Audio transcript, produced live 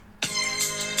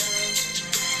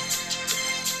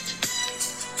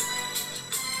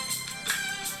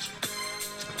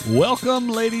Welcome,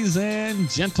 ladies and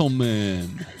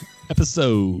gentlemen.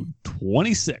 Episode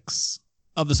 26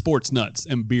 of the Sports Nuts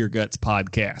and Beer Guts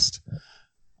podcast.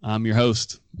 I'm your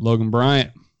host, Logan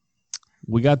Bryant.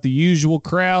 We got the usual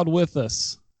crowd with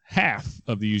us, half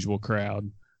of the usual crowd.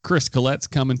 Chris Collette's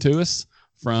coming to us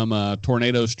from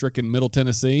tornado-stricken Middle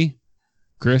Tennessee.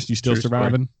 Chris, you still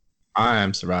surviving? I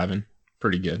am surviving.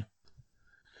 Pretty good.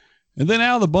 And then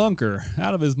out of the bunker,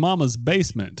 out of his mama's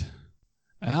basement,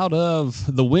 out of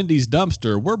the Wendy's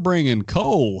dumpster, we're bringing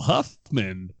Cole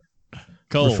Huffman.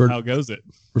 Cole, how goes it?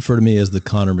 Refer to me as the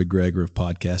Conor McGregor of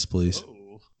podcasts, please.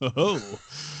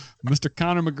 Mr.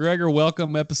 Conor McGregor,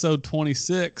 welcome, episode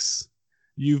 26.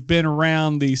 You've been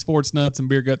around the Sports Nuts and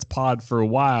Beer Guts pod for a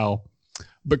while,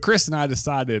 but Chris and I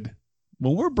decided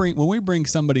when we bring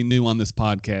somebody new on this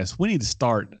podcast, we need to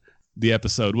start the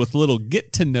episode with a little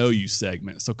get to know you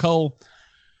segment. So, Cole,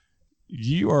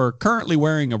 you are currently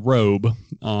wearing a robe,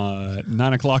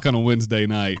 9:00 on a Wednesday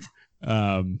night.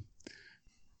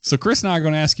 So Chris and I are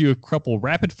going to ask you a couple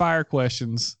rapid fire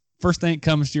questions. First thing that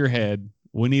comes to your head,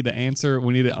 we need to answer.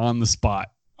 We need it on the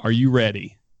spot. Are you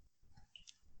ready?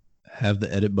 Have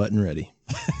the edit button ready.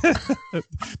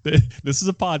 This is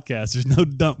a podcast. There's no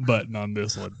dump button on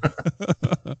this one.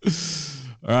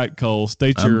 All right, Cole,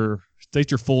 state your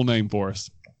full name for us.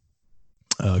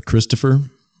 Christopher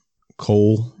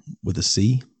Cole with a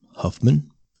C,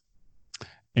 Huffman.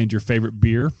 And your favorite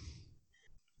beer?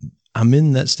 I'm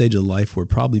in that stage of life where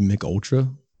probably Mick Ultra.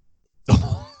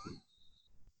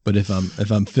 But if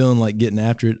I'm feeling like getting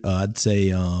after it, I'd say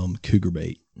Cougar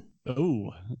Bait.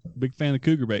 Oh, big fan of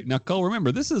Cougar Bait. Now, Cole,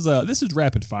 remember this is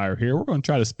rapid fire here. We're going to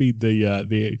try to speed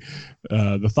the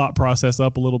thought process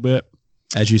up a little bit.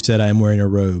 As you said, I am wearing a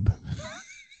robe.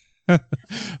 I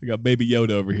got Baby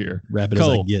Yoda over here. Rapid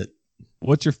Cole, as I get.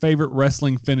 What's your favorite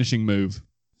wrestling finishing move?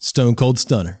 Stone Cold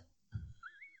Stunner.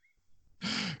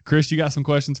 Chris, you got some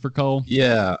questions for Cole?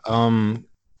 Yeah.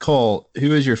 Cole,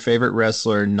 who is your favorite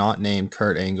wrestler not named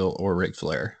Kurt Angle or Ric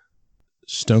Flair?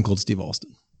 Stone Cold Steve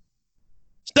Austin.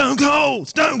 Stone Cold!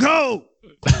 Stone Cold!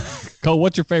 Cole,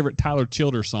 what's your favorite Tyler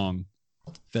Childers song?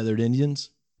 Feathered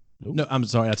Indians? Nope. No, I'm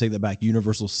sorry. I take that back.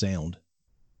 Universal Sound.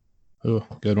 Oh,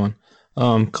 good one.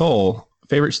 Cole,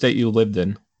 favorite state you lived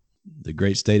in? The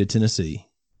great state of Tennessee.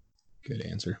 Good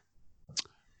answer.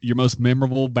 Your most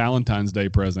memorable Valentine's Day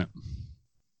present,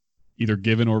 either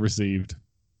given or received?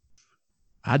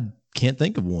 I can't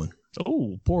think of one.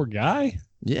 Oh, poor guy.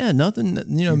 Yeah, nothing,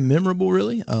 memorable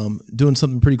really. Doing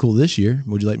something pretty cool this year.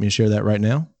 Would you like me to share that right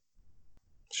now?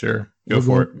 Sure. Go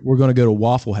for it. We're going to go to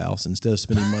Waffle House. Instead of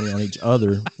spending money on each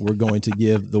other, we're going to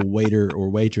give the waiter or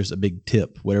waitress a big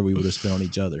tip, whatever we would have spent on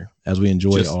each other, as we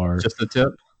enjoy just the tip.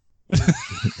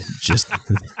 Just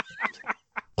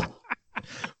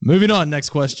moving on. Next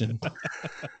question.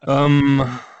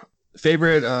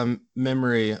 Favorite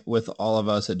memory with all of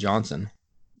us at Johnson.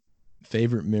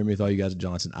 Favorite memory with all you guys at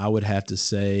Johnson. I would have to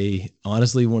say,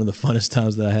 honestly, one of the funnest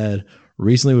times that I had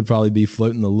recently would probably be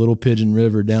floating the Little Pigeon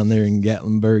River down there in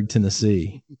Gatlinburg,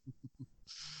 Tennessee.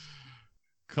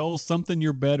 Cole, something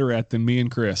you're better at than me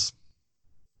and Chris.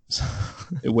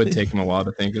 It would take him a while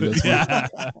to think of this one.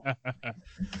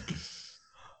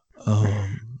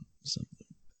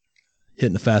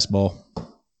 Hitting the fastball.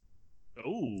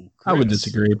 Oh, I would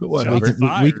disagree, but whatever.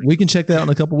 We can check that out in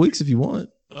a couple weeks if you want.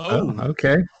 Oh,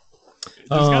 okay.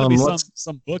 There's got to be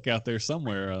some book out there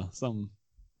somewhere, some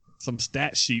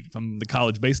stat sheet from the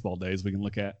college baseball days we can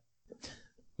look at.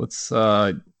 Let's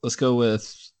go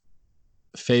with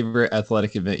favorite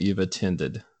athletic event you've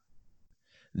attended.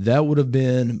 That would have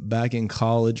been back in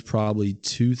college, probably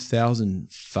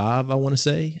 2005, I want to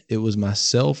say. It was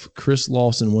myself, Chris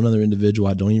Lawson, one other individual.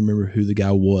 I don't even remember who the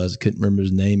guy was. I couldn't remember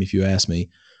his name if you asked me.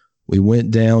 We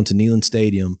went down to Neyland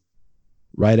Stadium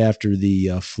right after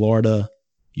the Florida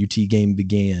UT game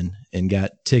began and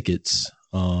got tickets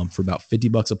for about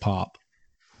 $50 a pop.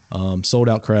 Sold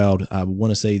out crowd. I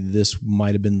want to say this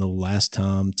might have been the last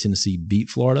time Tennessee beat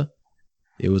Florida.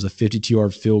 It was a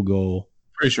 52-yard field goal.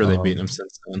 Pretty sure they've beaten them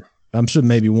since then. I'm sure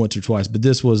maybe once or twice, but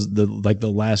this was the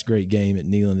last great game at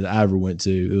Neyland that I ever went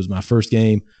to. It was my first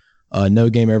game. No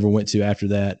game I ever went to after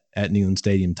that at Neyland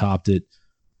Stadium topped it.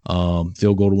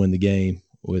 Field goal to win the game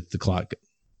with the clock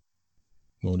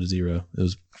going to 0. It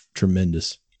was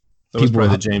tremendous. That was probably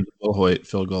the James Wilhoit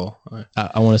field goal.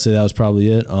 I want to say that was probably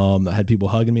it. I had people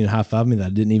hugging me and high-fiving me that I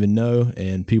didn't even know,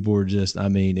 and people were just,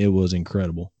 it was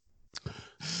incredible.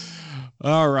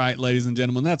 All right, ladies and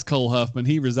gentlemen, that's Cole Huffman.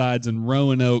 He resides in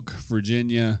Roanoke,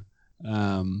 Virginia.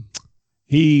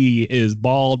 He is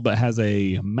bald but has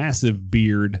a massive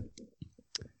beard.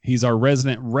 He's our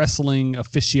resident wrestling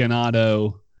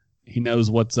aficionado. He knows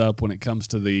what's up when it comes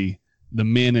to the the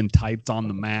men in tights on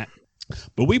the mat.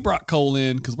 But we brought Cole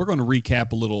in because we're going to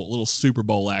recap a little Super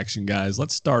Bowl action, guys.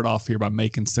 Let's start off here by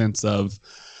making sense of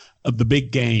the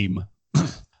big game.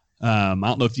 I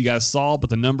don't know if you guys saw, but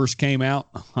the numbers came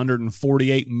out.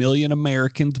 148 million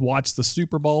Americans watched the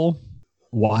Super Bowl.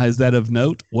 Why is that of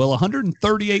note? Well,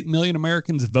 138 million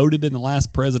Americans voted in the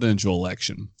last presidential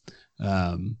election.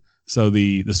 So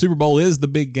the Super Bowl is the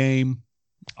big game.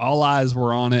 All eyes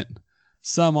were on it.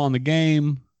 Some on the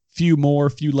game, few more,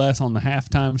 few less on the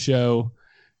halftime show,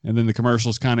 and then the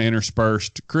commercials kind of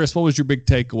interspersed. Chris, what was your big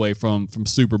takeaway from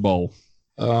Super Bowl?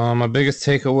 My biggest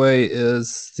takeaway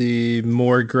is the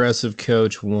more aggressive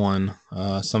coach won.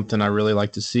 Something I really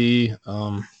like to see.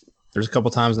 There's a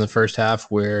couple times in the first half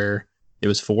where it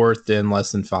was 4th and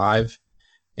less than 5,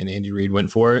 and Andy Reid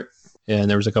went for it. And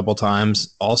there was a couple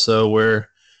times also where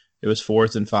it was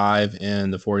 4th and 5,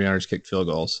 and the 49ers kicked field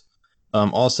goals.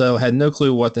 Also, had no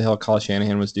clue what the hell Kyle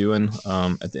Shanahan was doing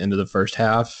at the end of the first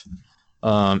half.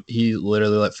 He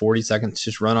literally let 40 seconds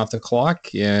just run off the clock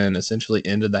and essentially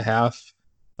ended the half.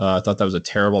 I thought that was a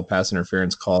terrible pass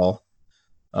interference call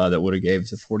that would have gave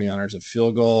the 49ers a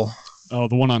field goal. Oh,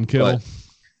 the one on Kittle? But,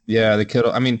 yeah, the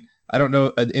Kittle. I mean, I don't know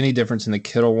any difference in the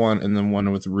Kittle one and then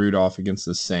one with Rudolph against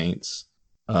the Saints.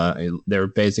 They were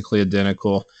basically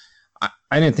identical.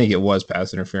 I didn't think it was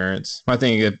pass interference. I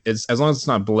think it's as long as it's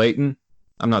not blatant,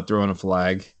 I'm not throwing a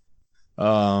flag.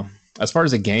 As far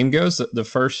as the game goes, the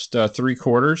first 3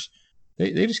 quarters,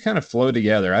 they just kind of flowed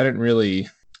together.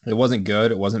 It wasn't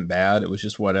good. It wasn't bad. It was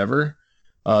just whatever.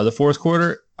 The fourth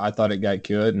quarter, I thought it got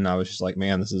good, and I was just like,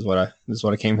 man, this is what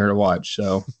I came here to watch.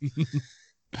 So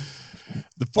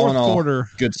the fourth quarter,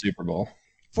 good Super Bowl.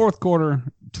 Fourth quarter,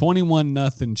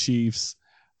 21-0 Chiefs.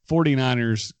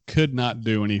 49ers could not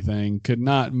do anything, could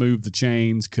not move the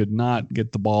chains, could not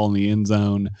get the ball in the end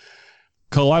zone.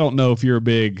 Cole, I don't know if you're a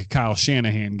big Kyle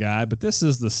Shanahan guy, but this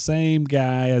is the same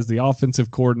guy as the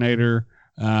offensive coordinator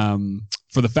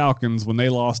for the Falcons when they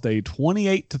lost a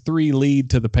 28-3 lead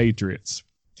to the Patriots.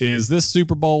 Is this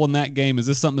Super Bowl in that game, is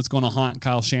this something that's going to haunt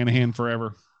Kyle Shanahan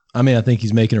forever? I mean, I think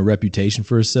he's making a reputation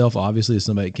for himself, obviously, as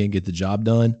somebody that can't get the job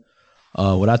done.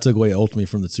 What I took away ultimately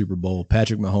from the Super Bowl,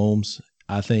 Patrick Mahomes,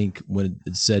 I think when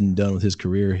it's said and done with his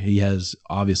career, he has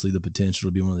obviously the potential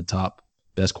to be one of the top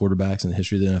best quarterbacks in the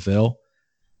history of the NFL.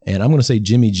 And I'm going to say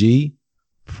Jimmy G,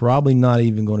 probably not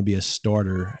even going to be a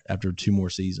starter after 2 more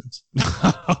seasons.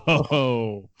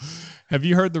 Oh, have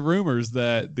you heard the rumors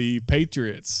that the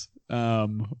Patriots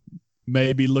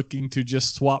may be looking to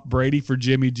just swap Brady for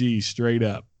Jimmy G straight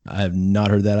up? I have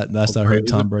not heard that. Last I heard,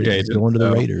 Tom Brady is going to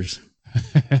the Raiders.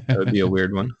 That would be a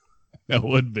weird one. That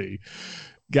would be.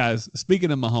 Guys,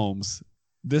 speaking of Mahomes,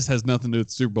 this has nothing to do with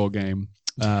the Super Bowl game,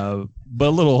 but a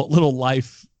little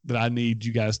life that I need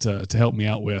you guys to help me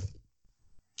out with.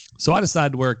 So I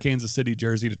decided to wear a Kansas City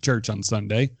jersey to church on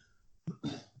Sunday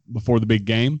before the big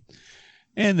game.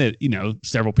 And that,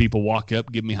 several people walk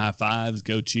up, give me high fives,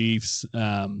 go Chiefs.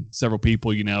 Several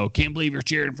people, can't believe you're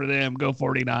cheering for them, go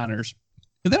 49ers.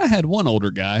 And then I had one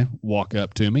older guy walk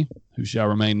up to me, who shall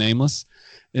remain nameless,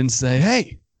 and say,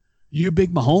 "Hey, you a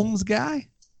big Mahomes guy?"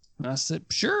 And I said,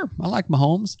 "Sure, I like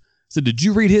Mahomes." I said, "Did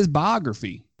you read his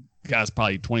biography?" The guy's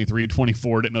probably 23,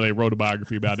 24, didn't know they wrote a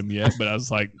biography about him yet, but I was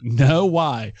like, "No,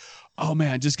 why?" "Oh,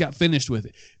 man, I just got finished with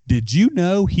it." "Did you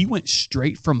know he went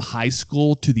straight from high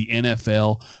school to the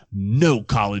NFL? No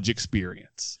college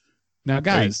experience." Now,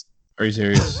 guys. Are you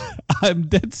serious? I'm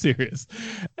dead serious.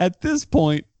 At this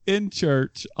point in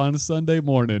church on Sunday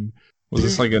morning. Was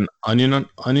this like an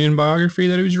onion biography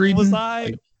that he was reading?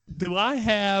 Do I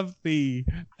have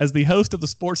as the host of the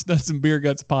Sports Nuts and Beer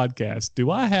Guts podcast,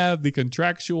 do I have the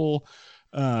contractual,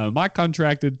 am I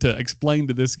contracted to explain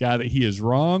to this guy that he is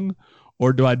wrong?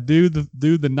 Or do I do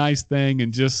the nice thing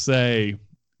and just say,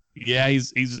 yeah,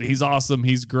 he's awesome.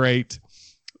 He's great.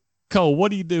 Cole, what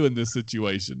do you do in this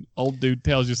situation? Old dude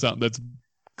tells you something that's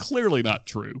clearly not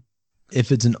true.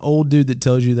 If it's an old dude that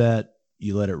tells you that,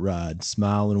 you let it ride,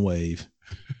 smile and wave.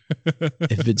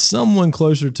 If it's someone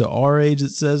closer to our age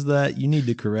that says that, you need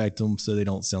to correct them so they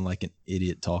don't sound like an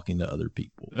idiot talking to other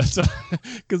people.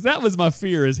 Because that was my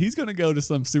fear, is he's going to go to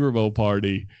some Super Bowl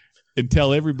party and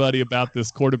tell everybody about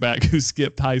this quarterback who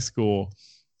skipped high school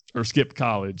or skipped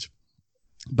college.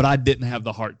 But I didn't have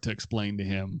the heart to explain to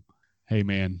him, "Hey,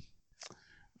 man,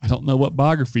 I don't know what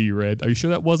biography you read. Are you sure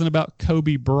that wasn't about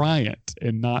Kobe Bryant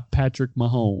and not Patrick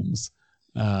Mahomes?"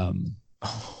 Oh,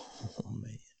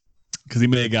 man. Because he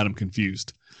may have got him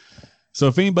confused. So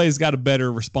if anybody's got a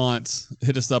better response,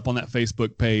 hit us up on that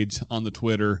Facebook page, on the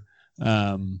Twitter.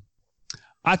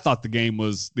 I thought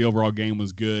the overall game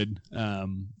was good.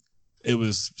 It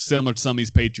was similar to some of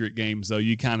these Patriot games, though.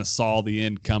 You kind of saw the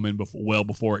end coming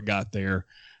before it got there.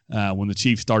 When the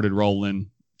Chiefs started rolling,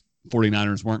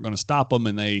 49ers weren't going to stop them,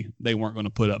 and they weren't going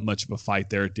to put up much of a fight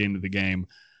there at the end of the game.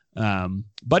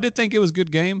 But I did think it was a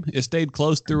good game. It stayed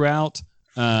close throughout.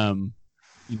 You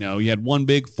had one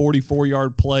big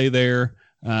 44-yard play there.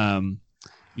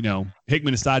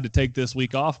 Hickman decided to take this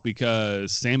week off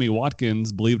because Sammy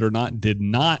Watkins, believe it or not, did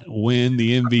not win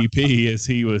the MVP as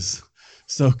he was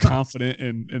so confident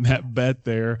in that bet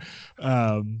there.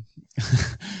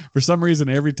 For some reason,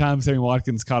 every time Sammy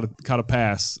Watkins caught a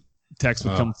pass, text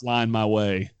would come flying my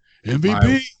way.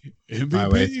 MVP. My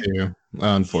way too,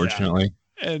 unfortunately.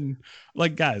 Yeah. And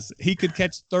guys, he could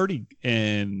catch 30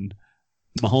 and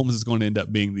Mahomes is going to end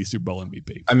up being the Super Bowl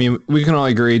MVP. I mean, we can all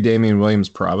agree Damian Williams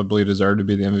probably deserved to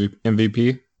be the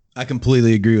MVP. I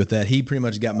completely agree with that. He pretty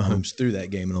much got Mahomes through that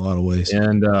game in a lot of ways.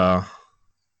 And,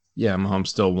 Mahomes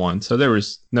still won. So there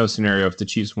was no scenario if the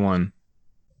Chiefs won,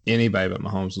 anybody but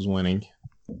Mahomes was winning.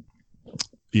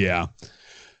 Yeah.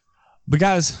 But,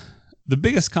 guys, the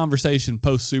biggest conversation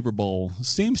post-Super Bowl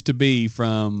seems to be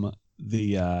from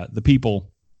the people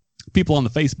on the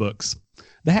Facebooks.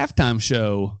 The halftime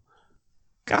show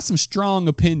got some strong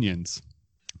opinions.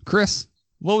 Chris,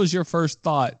 what was your first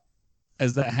thought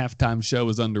as that halftime show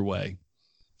was underway?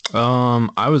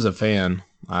 I was a fan.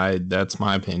 That's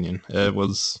my opinion. It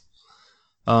was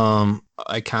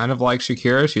I kind of like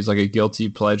Shakira. She's like a guilty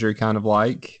pleasure kind of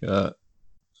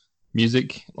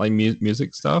music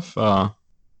stuff.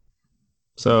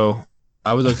 So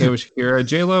I was okay with Shakira.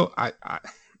 J-Lo,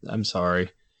 I'm sorry.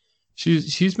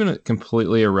 She's been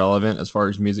completely irrelevant as far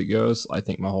as music goes, I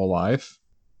think, my whole life.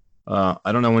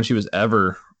 I don't know when she was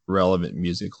ever relevant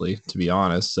musically, to be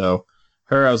honest. So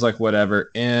her, I was like,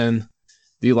 whatever. And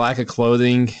the lack of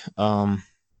clothing, no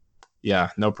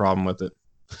problem with it.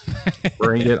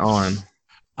 Bring it on.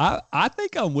 I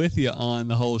think I'm with you on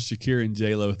the whole Shakira and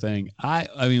J-Lo thing. I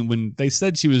mean, when they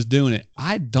said she was doing it,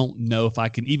 I don't know if I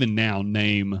can even now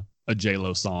name a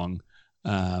J-Lo song.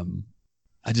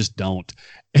 I just don't.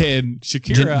 And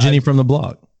Shakira, Jenny from the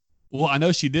Block. Well, I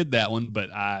know she did that one,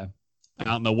 but I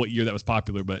don't know what year that was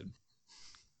popular, but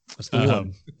that's the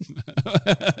one.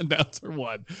 That's her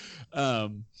one.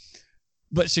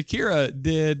 But Shakira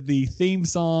did the theme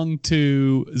song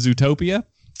to Zootopia.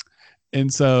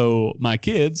 And so my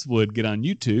kids would get on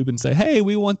YouTube and say, hey,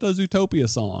 we want the Zootopia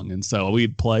song. And so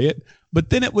we'd play it. But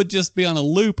then it would just be on a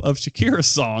loop of Shakira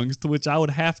songs, to which I would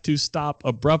have to stop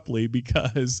abruptly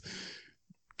because,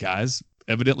 guys,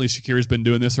 evidently Shakira's been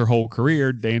doing this her whole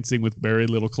career, dancing with very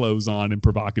little clothes on and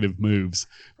provocative moves.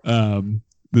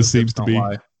 This seems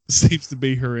to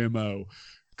be her MO.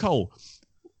 Cole,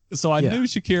 so I knew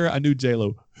Shakira, I knew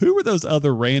J-Lo. Who were those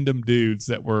other random dudes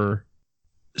that were...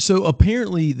 So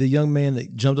apparently the young man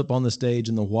that jumped up on the stage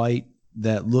in the white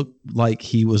that looked like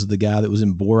he was the guy that was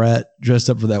in Borat dressed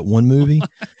up for that one movie.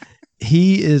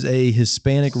 He is a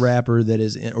Hispanic rapper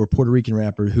or Puerto Rican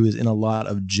rapper who is in a lot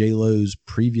of J-Lo's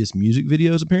previous music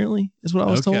videos, apparently, is what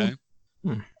I was told.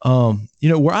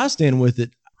 Where I stand with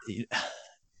it,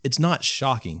 it's not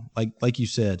shocking. Like you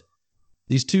said,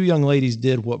 these two young ladies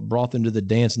did what brought them to the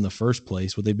dance in the first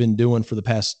place, what they've been doing for the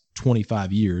past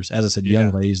 25 years. As I said,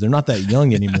 young ladies, they're not that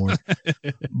young anymore.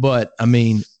 But, I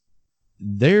mean,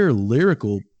 their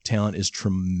lyrical talent is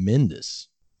tremendous.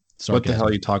 Sarcasm. What the hell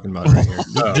are you talking about right here?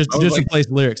 just to place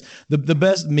lyrics. The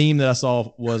best meme that I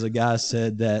saw was a guy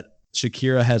said that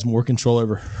Shakira has more control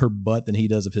over her butt than he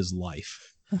does of his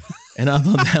life. And I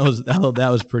thought that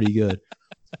was pretty good.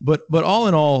 But all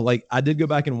in all, like, I did go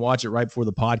back and watch it right before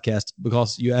the podcast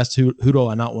because you asked who do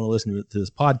I not want to listen to this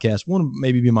podcast. One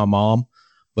maybe be my mom,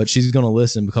 but she's going to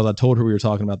listen because I told her we were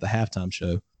talking about the halftime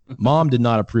show. Mom did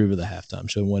not approve of the halftime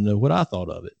show and wanted to know what I thought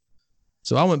of it.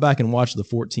 So I went back and watched the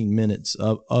 14 minutes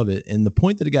of it. And the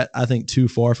point that it got, I think, too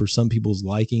far for some people's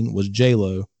liking was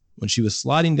J-Lo. When she was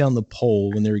sliding down the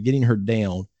pole, when they were getting her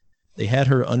down, they had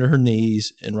her under her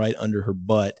knees and right under her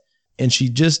butt. And she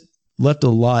just left a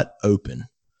lot open.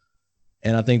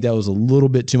 And I think that was a little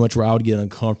bit too much where I would get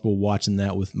uncomfortable watching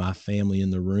that with my family in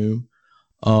the room.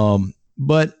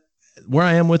 But where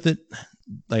I am with it,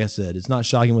 like I said, it's not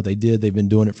shocking what they did. They've been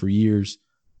doing it for years.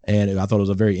 And I thought it was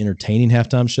a very entertaining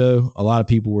halftime show. A lot of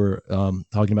people were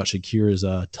talking about Shakira's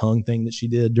tongue thing that she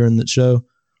did during the show,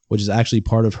 which is actually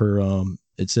part of her.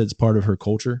 It said it's part of her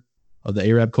culture, of the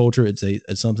Arab culture. It's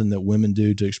something that women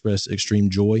do to express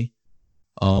extreme joy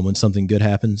when something good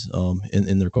happens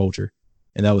in their culture.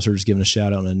 And that was her just giving a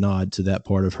shout out and a nod to that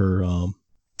part of her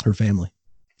family.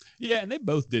 Yeah, and they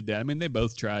both did that. I mean, they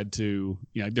both tried to,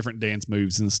 different dance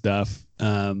moves and stuff,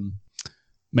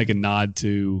 make a nod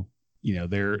to,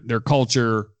 their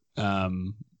culture,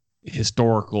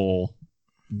 historical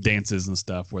dances and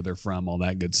stuff where they're from, all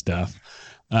that good stuff.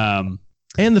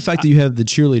 And the fact that you have the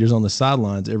cheerleaders on the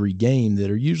sidelines every game that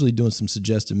are usually doing some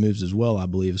suggestive moves as well, I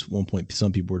believe, is one point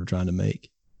some people were trying to make,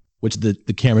 which the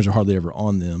cameras are hardly ever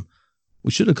on them.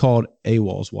 We should have called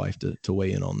AWOL's wife to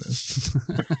weigh in on this.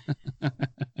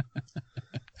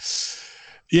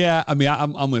 Yeah, I mean,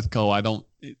 I'm with Cole. I don't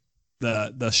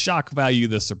the shock value,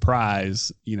 the surprise.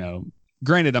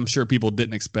 Granted, I'm sure people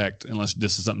didn't expect, unless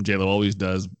this is something J-Lo always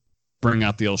does, bring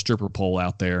out the old stripper pole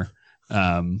out there.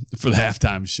 For the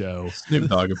halftime show. Snoop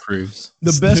Dogg approves.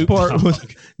 The best part was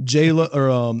J-Lo or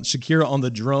Shakira on the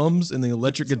drums and the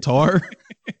electric guitar,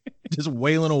 just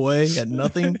wailing away at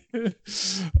nothing.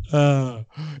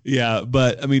 Yeah,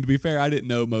 but I mean, to be fair, I didn't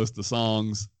know most of the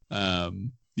songs. I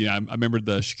remember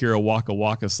the Shakira Waka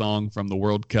Waka song from the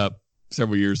World Cup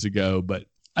several years ago, but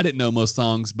I didn't know most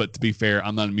songs. But to be fair,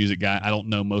 I'm not a music guy. I don't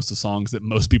know most of the songs that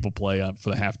most people play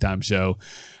for the halftime show.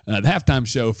 The halftime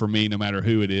show for me, no matter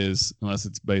who it is, unless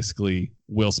it's basically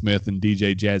Will Smith and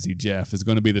DJ Jazzy Jeff, is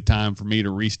going to be the time for me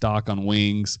to restock on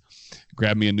wings,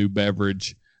 grab me a new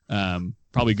beverage.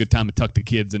 Probably a good time to tuck the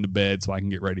kids into bed so I can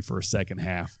get ready for a second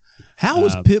half. How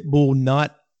was Pitbull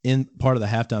not in part of the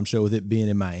halftime show with it being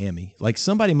in Miami? Like,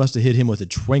 somebody must have hit him with a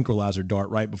tranquilizer dart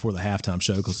right before the halftime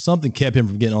show because something kept him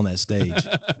from getting on that stage.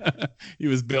 He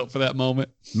was built for that moment.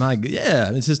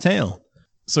 Yeah, it's his town.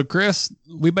 So, Chris,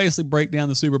 we basically break down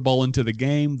the Super Bowl into the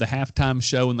game, the halftime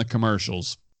show, and the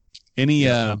commercials.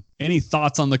 Any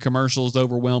thoughts on the commercials?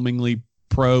 Overwhelmingly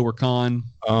pro or con?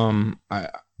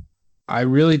 I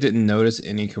really didn't notice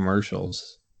any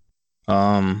commercials.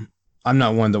 I'm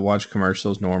not one to watch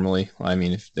commercials normally. I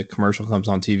mean, if the commercial comes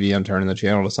on TV, I'm turning the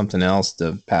channel to something else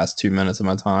to pass 2 minutes of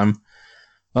my time.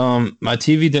 My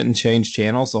TV didn't change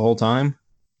channels the whole time,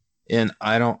 and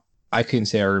I couldn't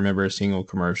say I remember a single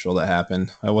commercial that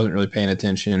happened. I wasn't really paying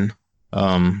attention.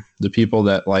 The people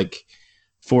that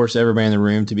force everybody in the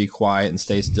room to be quiet and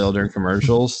stay still during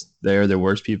commercials, they're the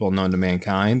worst people known to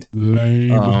mankind.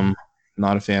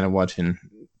 Not a fan of watching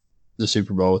the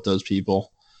Super Bowl with those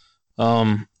people.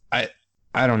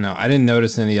 I don't know. I didn't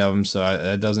notice any of them, so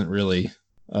that doesn't really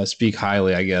speak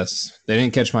highly, I guess. They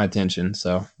didn't catch my attention,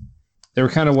 so they were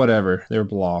kind of whatever. They were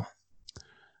blah.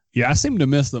 Yeah, I seem to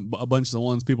miss a bunch of the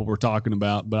ones people were talking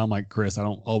about, but I'm like Chris, I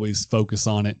don't always focus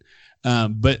on it.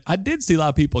 But I did see a lot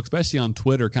of people, especially on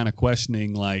Twitter, kind of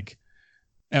questioning,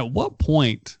 at what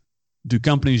point do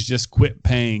companies just quit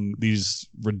paying these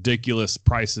ridiculous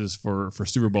prices for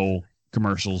Super Bowl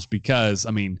commercials? Because,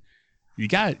 I mean, you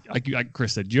got, like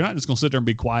Chris said, you're not just going to sit there and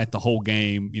be quiet the whole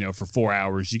game, for 4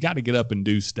 hours. You got to get up and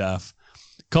do stuff.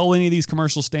 Cole, any of these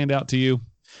commercials stand out to you?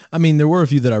 I mean, there were a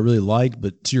few that I really liked,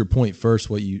 but to your point first,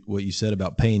 what you said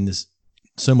about paying this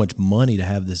so much money to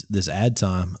have this ad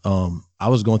time. I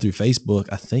was going through Facebook.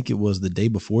 I think it was the day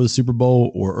before the Super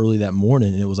Bowl or early that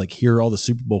morning, and it was like, here are all the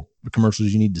Super Bowl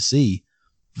commercials you need to see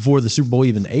before the Super Bowl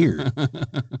even aired.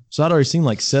 So I'd already seen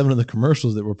 7 of the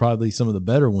commercials that were probably some of the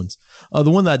better ones.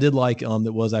 The one that I did like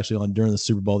that was actually on during the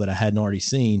Super Bowl that I hadn't already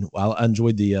seen. I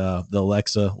enjoyed the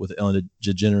Alexa with Ellen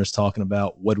DeGeneres talking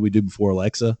about what do we do before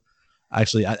Alexa.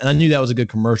 Actually, I knew that was a good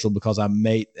commercial because I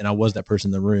was that person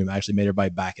in the room. I actually made everybody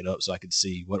back it up so I could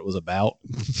see what it was about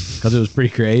because it was pretty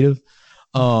creative.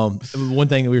 One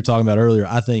thing that we were talking about earlier,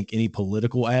 I think any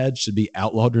political ads should be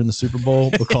outlawed during the Super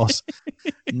Bowl because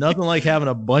nothing like having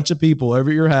a bunch of people over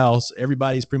at your house.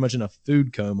 Everybody's pretty much in a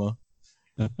food coma.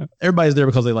 Everybody's there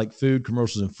because they like food,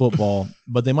 commercials, and football,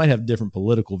 but they might have different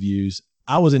political views.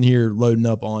 I was in here loading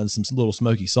up on some little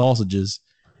smoky sausages,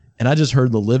 and I just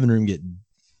heard the living room get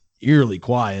eerily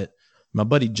quiet. My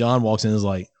buddy John walks in and is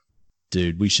like,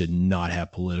 dude, we should not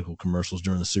have political commercials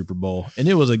during the Super Bowl. And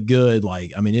it was a good,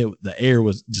 the air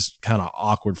was just kind of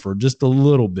awkward for just a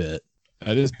little bit.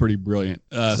 That is pretty brilliant.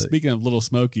 Speaking of little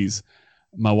smokies,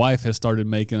 my wife has started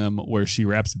making them where she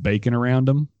wraps bacon around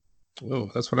them. Oh,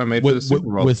 that's what I made for the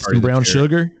Super Bowl. With some brown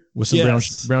sugar? With some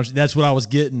brown that's what I was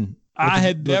getting. I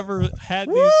had never had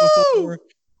these before.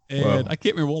 And I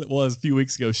can't remember what it was a few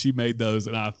weeks ago. She made those,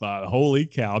 and I thought, holy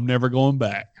cow, I'm never going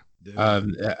back.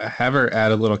 Have her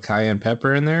add a little cayenne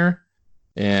pepper in there,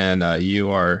 and you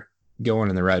are going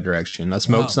in the right direction. I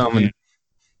smoked some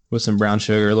with some brown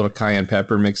sugar, a little cayenne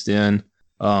pepper mixed in.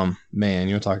 Man,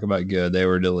 you want to talk about good. They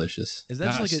were delicious. Is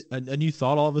that just a new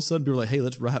thought all of a sudden? People were like, hey,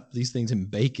 let's wrap these things in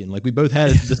bacon. We both had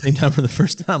it at the same time for the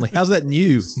first time. How's that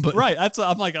new? But right.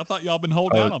 I'm like, I thought y'all been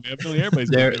holding out on me. I feel like everybody's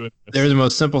been doing this. They're the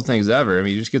most simple things ever. I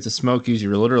mean, you just get the smokies.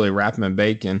 You're literally wrapping them in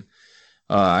bacon.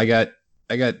 I got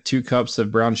 2 cups of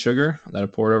brown sugar that I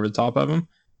poured over the top of them,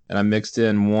 and I mixed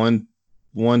in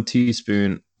one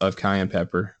teaspoon of cayenne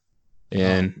pepper,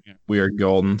 and we are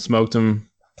golden. Smoked them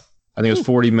I think it was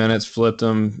 40 minutes, flipped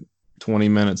them, 20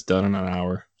 minutes, done in an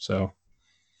hour. So,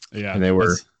 yeah, and they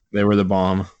were the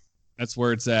bomb. That's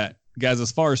where it's at. Guys,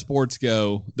 as far as sports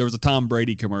go, there was a Tom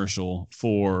Brady commercial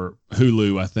for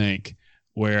Hulu, I think,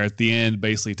 where at the end,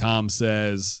 basically Tom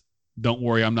says, "Don't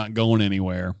worry, I'm not going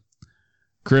anywhere."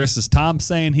 Chris, is Tom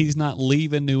saying he's not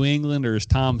leaving New England, or is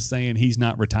Tom saying he's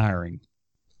not retiring?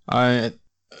 I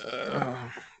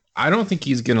don't think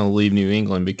he's going to leave New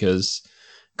England because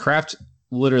Kraft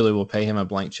literally will pay him a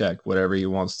blank check, whatever he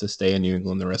wants to stay in New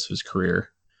England the rest of his career.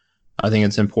 I think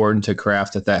it's important to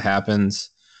Kraft that happens.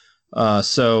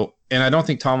 And I don't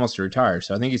think Tom wants to retire.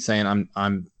 So I think he's saying,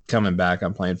 I'm coming back.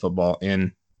 I'm playing football.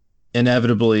 And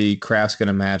inevitably, Kraft's going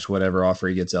to match whatever offer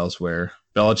he gets elsewhere.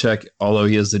 Belichick, although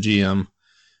he is the GM,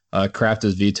 Kraft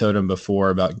has vetoed him before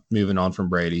about moving on from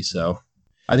Brady. So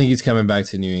I think he's coming back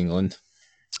to New England.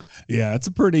 Yeah, it's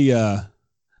a pretty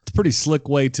slick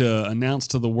way to announce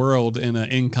to the world in an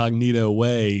incognito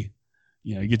way.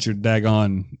 You know, you get your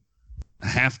daggone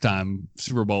halftime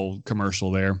Super Bowl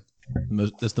commercial there.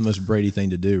 That's the most Brady thing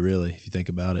to do, really, if you think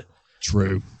about it.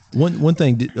 True. One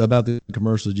thing about the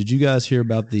commercial, did you guys hear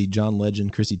about the John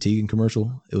Legend, Chrissy Teigen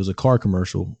commercial? It was a car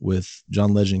commercial with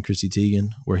John Legend and Chrissy Teigen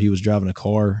where he was driving a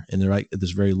car and they're right at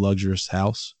this very luxurious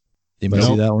house. Anybody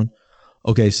see that one?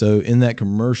 Okay, so in that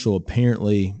commercial,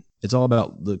 apparently it's all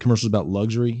about the commercial about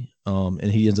luxury, and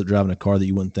he ends up driving a car that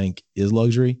you wouldn't think is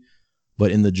luxury.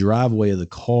 But in the driveway of the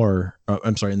car,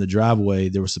 in the driveway,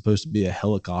 there was supposed to be a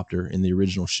helicopter in the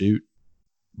original shoot.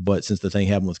 But since the thing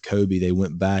happened with Kobe, they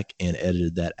went back and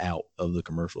edited that out of the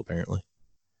commercial, apparently.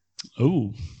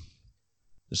 Oh,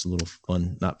 just a little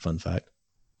fun, not fun fact.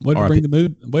 Way to bring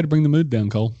the mood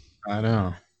down, Cole. I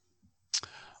know.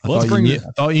 I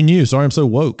thought you knew. Sorry, I'm so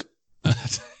woke.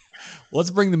 Let's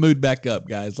bring the mood back up,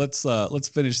 guys. Let's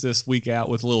finish this week out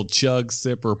with a little chug,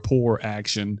 sip, or pour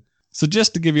action. So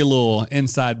just to give you a little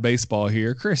inside baseball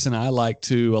here, Chris and I like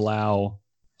to allow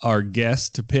our guests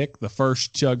to pick the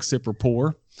first chug, sip, or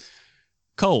pour.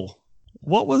 Cole,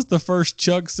 what was the first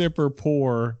chug, sip, or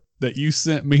pour that you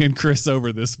sent me and Chris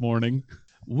over this morning?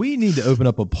 We need to open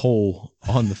up a poll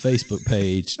on the Facebook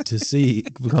page to see,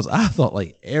 because I thought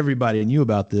like everybody knew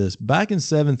about this. Back in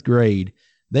 7th grade,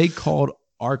 they called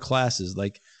our classes,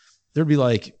 like there'd be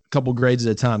like a couple grades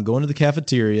at a time, going to the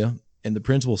cafeteria, and the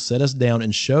principal set us down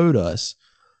and showed us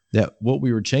that what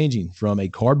we were changing from a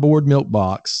cardboard milk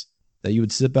box that you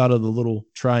would sip out of the little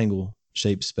triangle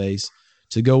shaped space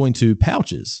to go into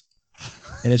pouches.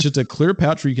 And it's just a clear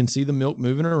pouch where you can see the milk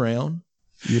moving around.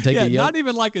 You would take not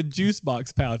even like a juice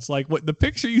box pouch. Like what the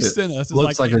picture you sent us is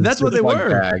looks like that's what they were.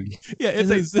 Bag. Yeah,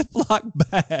 it's a Ziploc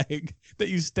bag that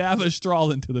you stab a straw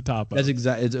into the top of. That's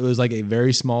exactly. It was like a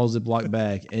very small Ziploc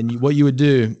bag. And what you would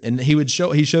do, and he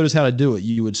showed us how to do it.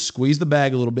 You would squeeze the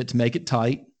bag a little bit to make it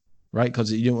tight, right?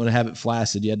 Because you didn't want to have it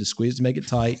flaccid. You had to squeeze to make it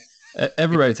tight.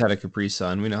 Everybody's had a Capri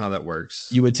Sun. We know how that works.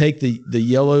 You would take the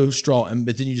yellow straw,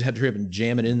 but then you just have to hurry up and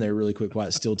jam it in there really quick while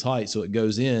it's still tight, so it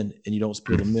goes in and you don't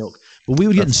spill the milk. But we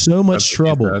would get in so much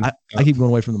trouble. I keep going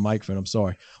away from the microphone. I'm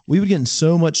sorry. We would get in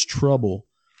so much trouble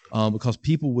because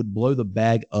people would blow the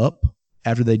bag up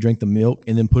after they drink the milk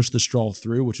and then push the straw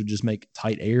through, which would just make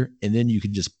tight air, and then you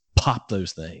could just pop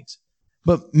those things.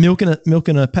 But milk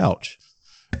in a pouch.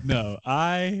 No,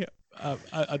 I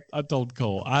told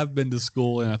Cole, I've been to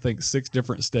school in, I think, 6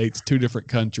 different states, 2 different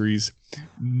countries.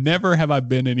 Never have I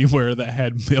been anywhere that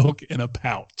had milk in a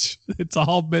pouch. It's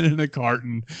all been in a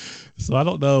carton. So I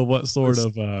don't know what sort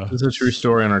of... This is a true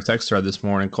story on our text thread this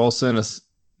morning. Cole sent us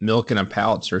milk in a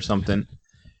pouch or something.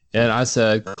 And I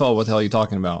said, Cole, what the hell are you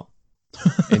talking about?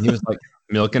 And he was like,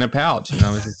 milk in a pouch. And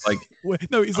I was just like...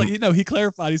 No, he's like, he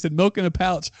clarified. He said milk in a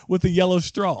pouch with a yellow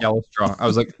straw. Yellow straw. I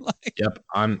was like, yep,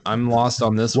 I'm lost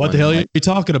on this one. What the hell are you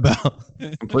talking about?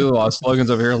 Completely lost. Logan's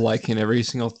over here liking every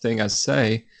single thing I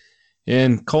say.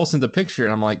 And Cole sent the picture,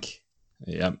 and I'm like,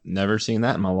 yep, never seen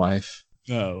that in my life.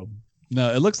 No,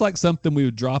 it looks like something we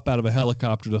would drop out of a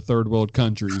helicopter to third world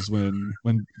countries when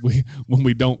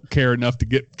we don't care enough to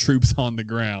get troops on the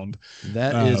ground.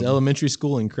 That is elementary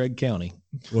school in Craig County.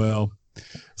 Well,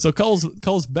 so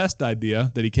Cole's best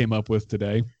idea that he came up with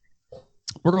today,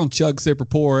 we're going to chug, sip, or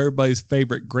pour everybody's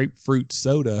favorite grapefruit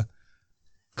soda.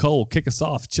 Cole, kick us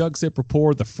off. Chug, sip, or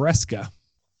pour the Fresca.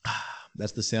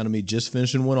 That's the sound of me just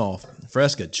finishing one off.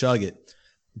 Fresca, chug it.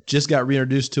 Just got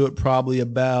reintroduced to it probably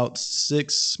about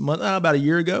 6 months, about a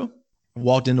year ago.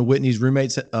 Walked into Whitney's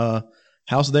roommate's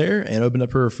house there and opened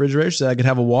up her refrigerator, said I could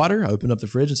have a water. I opened up the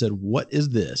fridge and said, "What is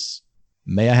this?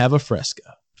 May I have a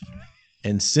Fresca?"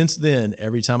 And since then,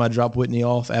 every time I drop Whitney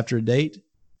off after a date,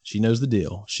 she knows the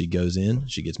deal. She goes in,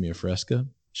 she gets me a Fresca,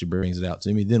 she brings it out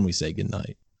to me, then we say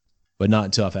goodnight. But not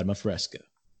until I've had my Fresca.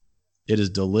 It is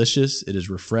delicious. It is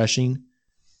refreshing.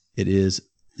 It is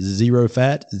 0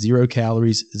 fat, 0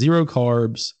 calories, 0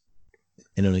 carbs,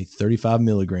 and only 35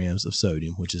 milligrams of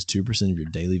sodium, which is 2% of your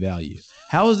daily value.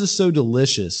 How is this so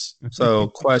delicious? So,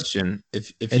 question: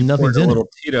 If And you nothing's poured a in little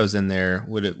Tito's in there,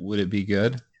 would it be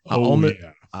good?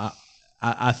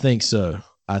 I think so.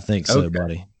 I think so, Okay.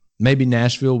 buddy. Maybe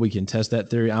Nashville. We can test that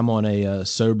theory. I'm on a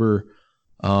sober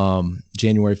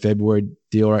January, February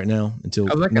deal right now until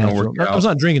How's that gonna Nashville. work out? I was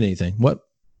not drinking anything. What?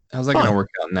 How's that going Fine. to work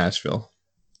out in Nashville?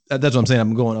 That's what I'm saying.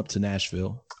 I'm going up to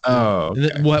Nashville. Oh, And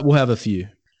okay. then we'll have a few.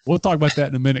 We'll talk about that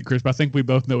in a minute, Chris, but I think we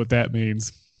both know what that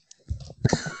means.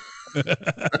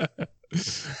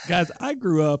 Guys, I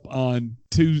grew up on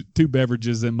two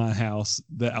beverages in my house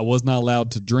that I was not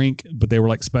allowed to drink, but they were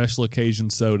like special occasion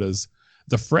sodas.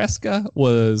 The Fresca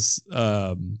was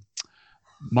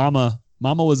Mama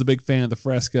was a big fan of the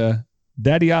Fresca.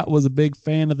 Daddy Ott was a big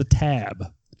fan of the Tab.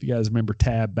 If you guys remember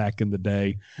Tab back in the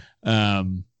day.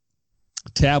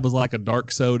 Tab was like a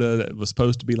dark soda that was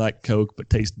supposed to be like Coke but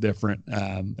tasted different.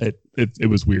 It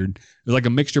was weird. It was like a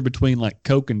mixture between like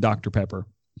Coke and Dr. Pepper.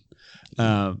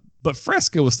 But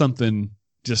Fresca was something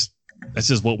that's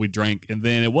just what we drank. And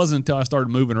then it wasn't until I started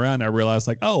moving around I realized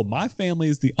like, oh, my family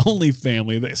is the only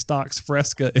family that stocks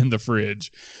Fresca in the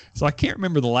fridge. So I can't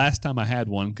remember the last time I had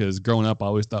one because growing up I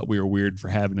always thought we were weird for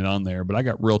having it on there. But I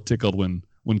got real tickled when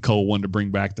Cole wanted to bring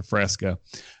back the Fresca.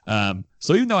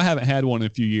 So even though I haven't had one in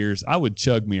a few years, I would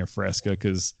chug me a Fresca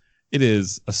because it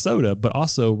is a soda, but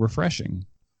also refreshing.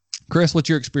 Chris, what's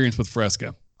your experience with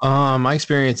Fresca? My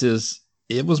experience is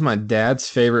it was my dad's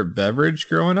favorite beverage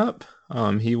growing up.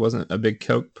 He wasn't a big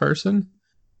Coke person,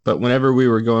 but whenever we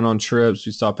were going on trips,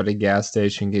 we stop at a gas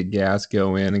station, get gas,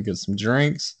 go in and get some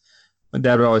drinks. My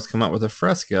dad would always come out with a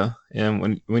Fresca.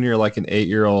 And when you're like an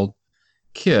 8-year-old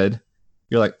kid,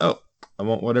 you're like, oh, I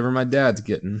want whatever my dad's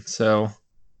getting. So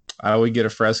I would get a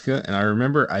Fresca. And I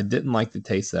remember I didn't like the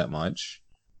taste that much.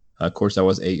 Of course, I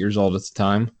was 8 years old at the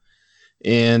time.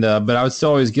 And but I would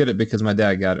still always get it because my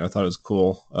dad got it. I thought it was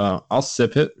cool. I'll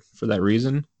sip it for that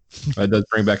reason. It does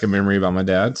bring back a memory about my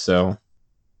dad, so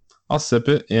I'll sip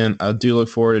it, and I do look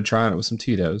forward to trying it with some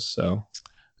Tito's. So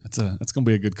that's gonna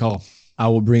be a good call. I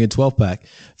will bring a 12-pack.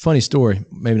 Funny story,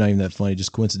 maybe not even that funny,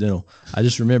 just coincidental. I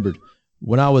just remembered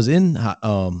when I was in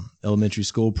elementary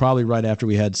school, probably right after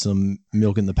we had some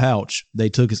milk in the pouch, they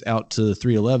took us out to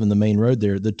 311, the main road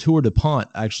there. The Tour de Pont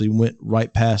actually went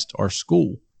right past our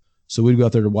school. So we'd go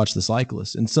out there to watch the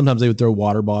cyclists. And sometimes they would throw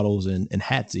water bottles and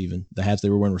hats even. The hats they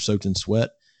were wearing were soaked in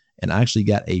sweat. And I actually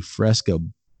got a Fresca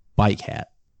bike hat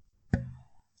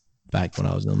back when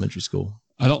I was in elementary school.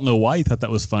 I don't know why you thought that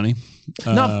was funny.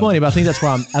 Not funny, but I think that's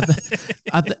why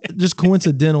just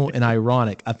coincidental and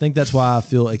ironic. I think that's why I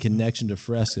feel a connection to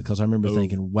Fresca because I remember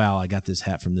thinking, wow, I got this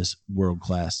hat from this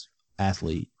world-class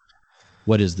athlete.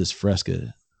 What is this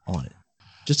Fresca on it?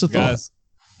 Just a thought. Guys,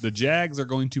 the Jags are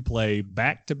going to play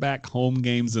back-to-back home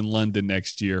games in London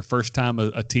next year. First time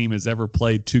a team has ever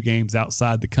played 2 games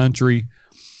outside the country.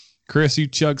 Chris, you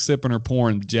chug, sipping, or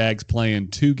pouring the Jags playing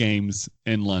 2 games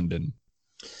in London?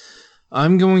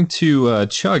 I'm going to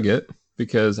chug it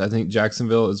because I think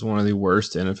Jacksonville is one of the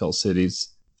worst NFL cities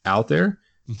out there.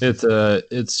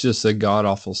 It's just a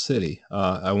god-awful city.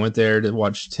 I went there to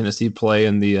watch Tennessee play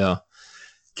in the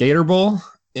Gator Bowl,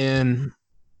 and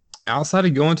outside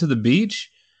of going to the beach,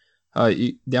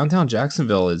 downtown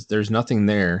Jacksonville there's nothing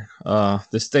there.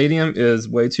 The stadium is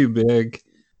way too big.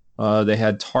 They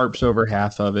had tarps over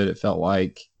half of it. It felt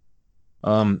like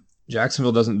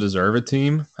Jacksonville doesn't deserve a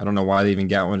team. I don't know why they even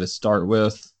got one to start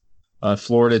with.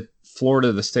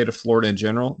 Florida, the state of Florida in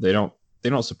general, they don't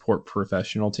support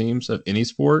professional teams of any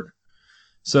sport.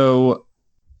 So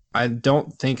I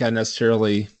don't think I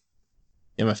necessarily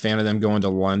am a fan of them going to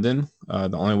London.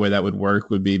 The only way that would work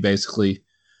would be basically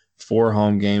 4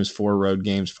 home games, 4 road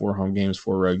games, 4 home games,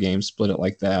 4 road games, split it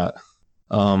like that,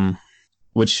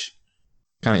 which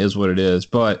kind of is what it is.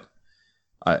 But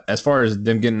as far as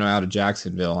them getting out of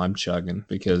Jacksonville, I'm chugging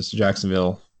because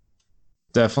Jacksonville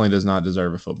definitely does not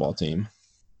deserve a football team.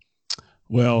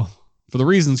 Well, for the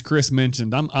reasons Chris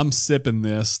mentioned, I'm sipping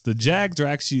this. The Jags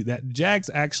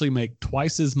actually make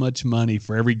twice as much money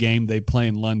for every game they play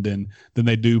in London than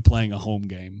they do playing a home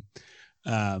game.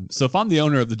 So if I'm the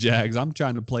owner of the Jags, I'm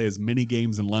trying to play as many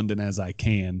games in London as I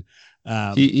can.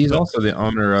 He's also the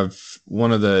owner of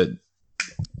one of the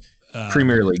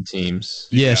Premier League teams.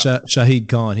 Yeah, Shahid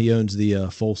Khan. He owns the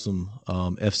Folsom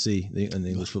FC, the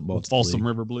English football Folsom league.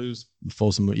 River Blues.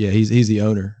 Folsom, yeah, he's the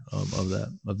owner of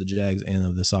the Jags and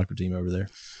of the soccer team over there.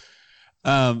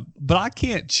 But I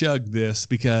can't chug this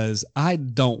because I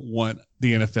don't want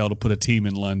the NFL to put a team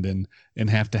in London and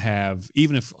have to have,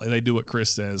 even if they do what Chris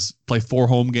says, play 4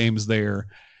 home games there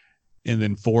and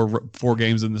then four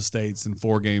games in the States and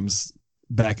 4 games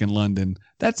back in London.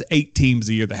 That's 8 teams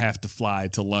a year that have to fly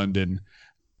to London.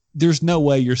 There's no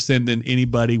way you're sending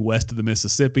anybody west of the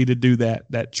Mississippi to do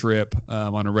that trip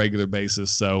on a regular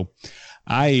basis. So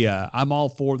I'm all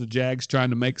for the Jags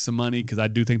trying to make some money because I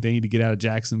do think they need to get out of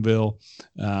Jacksonville.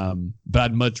 But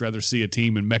I'd much rather see a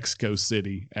team in Mexico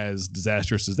City, as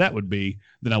disastrous as that would be,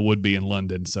 than I would be in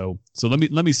London. So let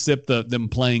me sip them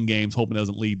playing games, hoping it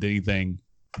doesn't lead to anything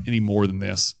any more than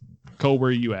this. Cole, where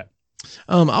are you at?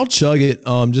 I'll chug it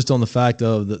just on the fact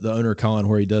of the owner Colin,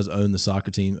 where he does own the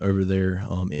soccer team over there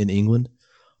in England.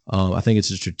 I think it's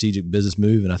a strategic business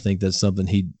move, and I think that's something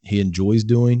he enjoys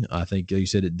doing. I think, like you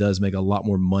said, it does make a lot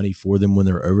more money for them when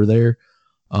they're over there.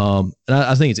 And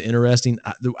I think it's interesting.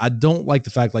 I don't like the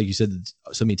fact, like you said, that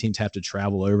so many teams have to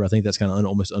travel over. I think that's kind of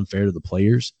almost unfair to the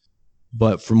players.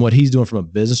 But from what he's doing from a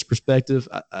business perspective,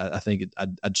 I think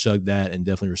I'd chug that and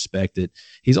definitely respect it.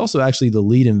 He's also actually the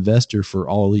lead investor for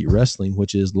All Elite Wrestling,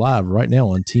 which is live right now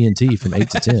on TNT from 8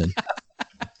 to 10.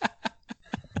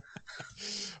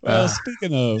 Well,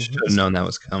 speaking of, should have known that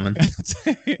was coming.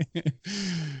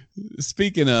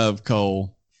 Speaking of,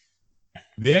 Cole,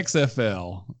 the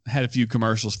XFL had a few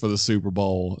commercials for the Super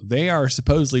Bowl. They are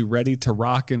supposedly ready to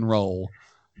rock and roll.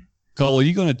 Cole, are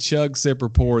you going to chug, sip, or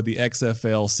pour the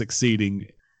XFL succeeding?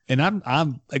 And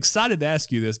I'm excited to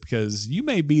ask you this because you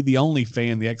may be the only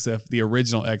fan the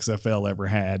original XFL ever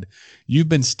had. You've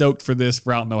been stoked for this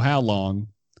for I don't know how long.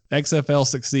 XFL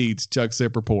succeeds, chug,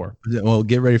 sip, or pour. Well,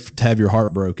 get ready to have your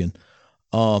heart broken.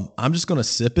 I'm just going to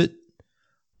sip it.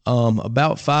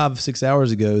 About 5-6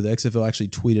 hours ago, the XFL actually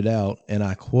tweeted out, and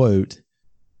I quote,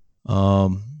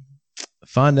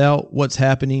 "Find out what's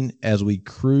happening as we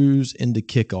cruise into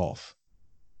kickoff."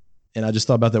 And I just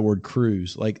thought about that word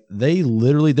cruise. Like,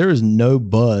 there is no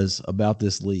buzz about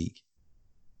this league.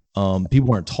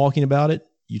 People aren't talking about it.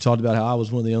 You talked about how I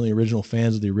was one of the only original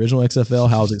fans of the original XFL,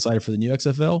 how I was excited for the new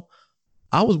XFL.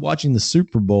 I was watching the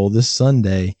Super Bowl this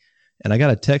Sunday, and I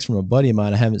got a text from a buddy of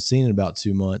mine I haven't seen in about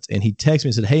 2 months. And he texted me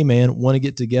and said, "Hey, man, want to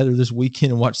get together this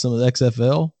weekend and watch some of the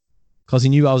XFL?" Because he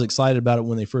knew I was excited about it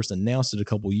when they first announced it a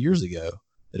couple years ago,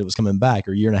 that it was coming back,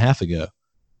 or a year and a half ago.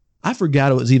 I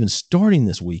forgot it was even starting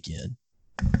this weekend.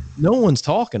 No one's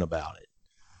talking about it.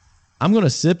 I'm going to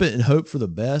sip it and hope for the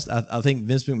best. I think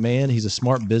Vince McMahon, he's a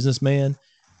smart businessman.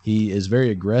 He is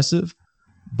very aggressive,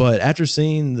 but after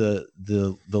seeing the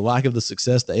lack of the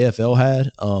success the AFL had,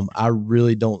 I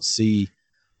really don't see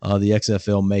the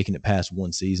XFL making it past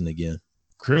one season again.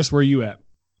 Chris, where are you at?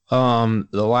 The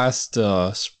last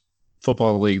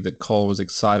football league that Cole was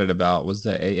excited about was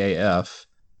the AAF,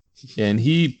 and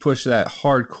he pushed that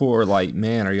hardcore. Like,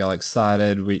 man, are y'all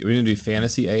excited? We're gonna do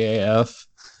fantasy AAF,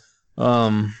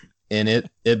 and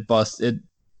it busted.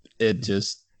 It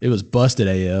was busted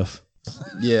AF.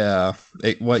 Yeah,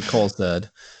 what Cole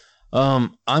said.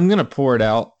 I'm gonna pour it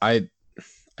out. I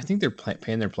think they're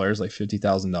paying their players like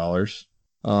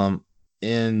 $50,000,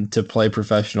 and to play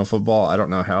professional football. I don't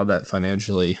know how that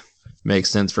financially makes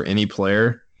sense for any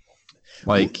player.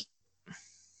 Like,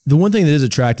 the one thing that is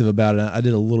attractive about it, I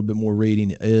did a little bit more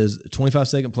reading, is a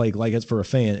 25-second play. Like, it's for a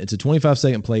fan. It's a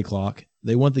 25-second play clock.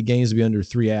 They want the games to be under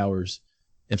 3 hours,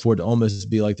 and for it to almost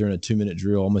be like they're in a 2-minute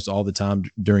drill almost all the time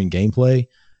during gameplay.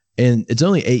 And it's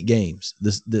only 8 games.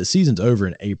 The season's over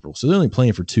in April, so they're only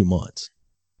playing for 2 months.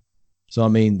 So, I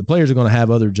mean, the players are going to have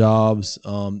other jobs.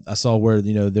 I saw where,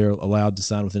 they're allowed to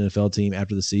sign with an NFL team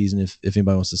after the season if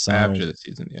anybody wants to sign. After the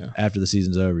season, yeah. After the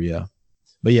season's over, yeah.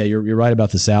 But, yeah, you're right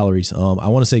about the salaries. I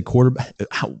want to say quarterback.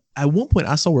 At one point,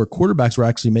 I saw where quarterbacks were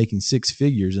actually making 6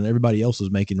 figures and everybody else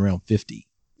was making around 50.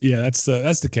 Yeah, that's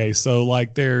the case. So,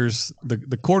 like, there's the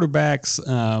quarterbacks,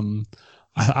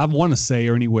 I want to say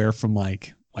are anywhere from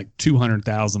like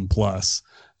 200,000 plus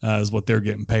is what they're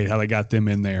getting paid, how they got them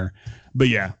in there. But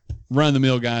yeah, run the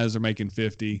mill guys are making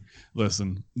 50.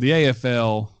 Listen, the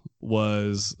AFL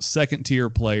was second tier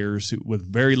players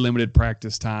with very limited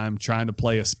practice time, trying to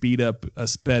play a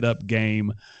sped up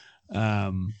game.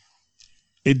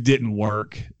 It didn't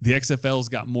work. The XFL's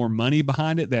got more money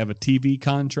behind it. They have a TV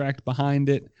contract behind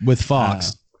it with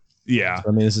Fox. Yeah.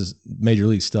 I mean, this is major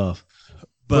league stuff.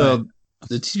 But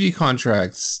the TV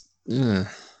contracts,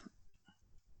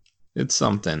 it's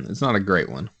something. It's not a great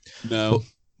one. No.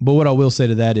 But what I will say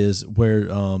to that is where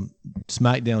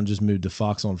SmackDown just moved to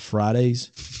Fox on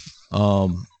Fridays.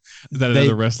 Is that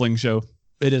another wrestling show?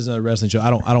 It is a wrestling show. I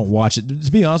don't watch it.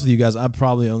 To be honest with you guys, I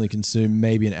probably only consume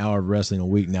maybe an hour of wrestling a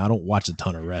week now. I don't watch a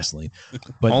ton of wrestling.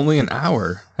 But only an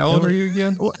hour. How old are you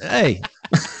again? Well, hey.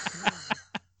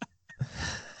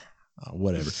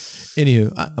 Whatever.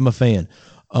 Anywho, I'm a fan.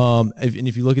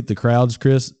 If you look at the crowds,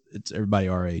 Chris, it's everybody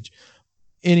our age.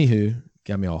 Anywho,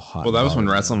 got me all hot. Well, that was when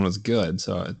wrestling was good.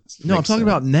 So no, I'm talking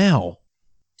about now.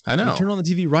 I know. Turn on the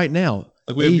TV right now.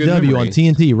 Like we have AEW on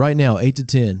TNT right now, 8 to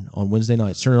 10 on Wednesday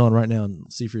nights. Turn it on right now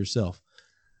and see for yourself.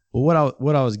 But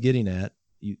what I was getting at,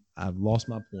 I've lost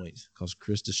my points because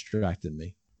Chris distracted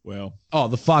me. Well,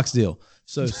 the Fox deal.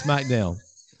 So SmackDown.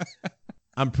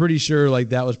 I'm pretty sure like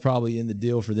that was probably in the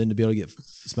deal for them to be able to get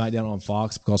SmackDown on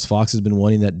Fox because Fox has been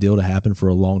wanting that deal to happen for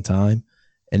a long time.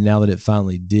 And now that it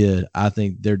finally did, I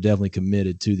think they're definitely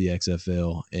committed to the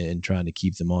XFL and trying to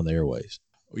keep them on the airwaves.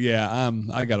 yeah,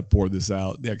 I got to pour this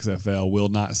out. The XFL will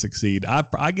not succeed.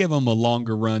 I give them a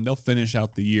longer run. They'll finish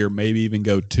out the year, maybe even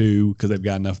go 2 because they've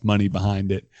got enough money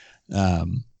behind it.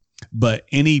 But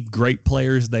any great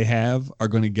players they have are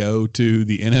going to go to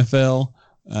the NFL.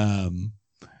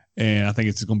 And I think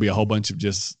it's going to be a whole bunch of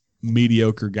just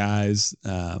mediocre guys.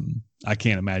 I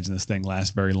can't imagine this thing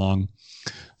lasts very long.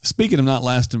 Speaking of not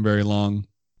lasting very long,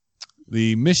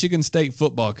 the Michigan State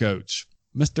football coach,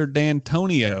 Mr.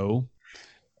 D'Antonio,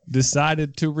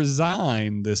 decided to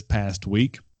resign this past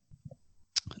week,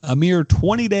 a mere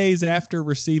 20 days after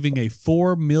receiving a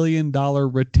 $4 million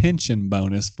retention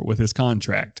bonus with his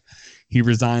contract. He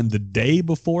resigned the day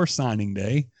before signing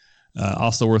day.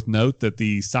 Also worth note that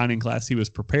the signing class he was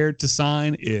prepared to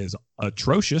sign is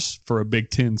atrocious for a Big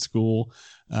Ten school.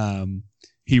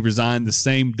 He resigned the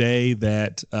same day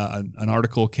that an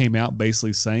article came out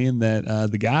basically saying that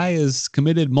the guy has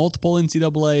committed multiple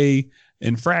NCAA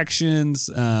infractions.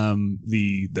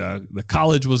 The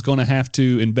college was going to have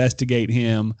to investigate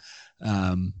him.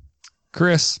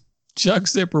 Chris, Chuck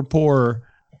Zipperpour,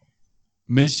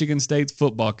 Michigan State's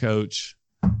football coach,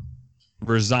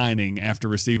 resigning after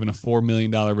receiving a $4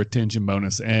 million retention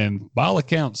bonus and, by all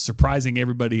accounts, surprising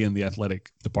everybody in the athletic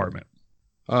department.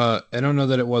 I don't know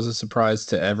that it was a surprise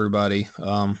to everybody.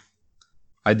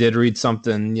 I did read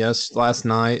something last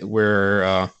night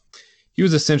where he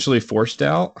was essentially forced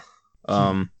out.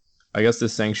 I guess the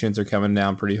sanctions are coming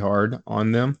down pretty hard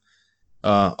on them.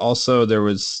 Also, there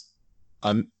was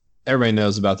everybody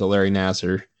knows about the Larry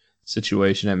Nassar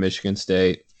situation at Michigan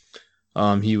State.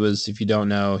 He was, if you don't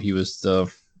know, he was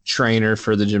the trainer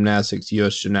for the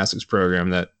U.S. gymnastics program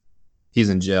that he's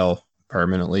in jail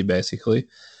permanently, basically.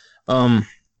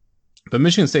 But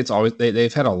Michigan State's always,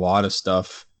 they've had a lot of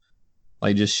stuff,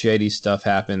 like just shady stuff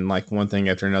happen, like one thing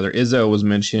after another. Izzo was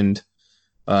mentioned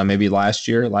maybe last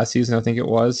season, I think it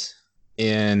was.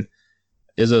 And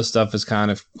Izzo's stuff is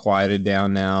kind of quieted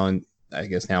down now, and I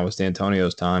guess now it's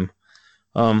D'Antonio's time.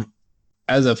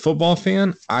 As a football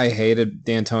fan, I hated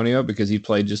D'Antonio because he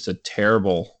played just a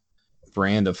terrible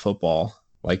brand of football.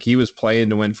 Like he was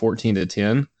playing to win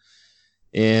 14-10.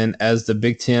 And as the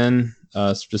Big Ten,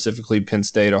 specifically Penn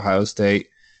State, Ohio State,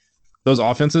 those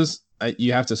offenses,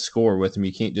 you have to score with them.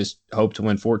 You can't just hope to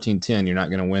win 14-10. You're not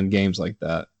going to win games like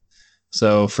that.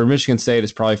 So for Michigan State,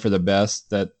 it's probably for the best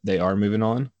that they are moving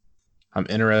on. I'm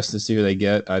interested to see who they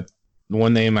get.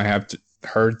 One name I have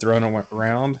heard thrown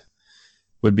around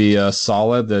would be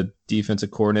Saleh, the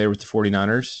defensive coordinator with the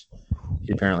 49ers.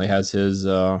 He apparently has his...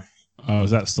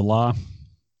 is that Salah?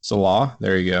 Salah,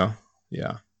 there you go.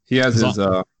 Yeah. He has his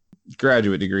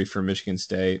graduate degree from Michigan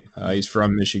State. He's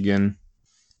from Michigan.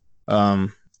 And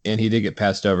he did get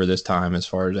passed over this time as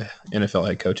far as an NFL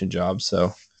head coaching job.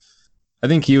 So I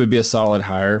think he would be a solid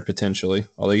hire potentially,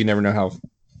 although you never know how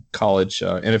college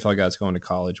NFL guys going to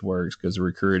college works because of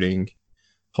recruiting,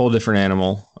 whole different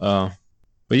animal.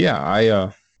 But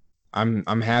yeah,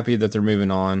 I'm happy that they're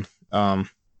moving on.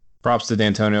 Props to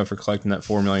D'Antonio for collecting that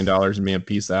 $4 million and being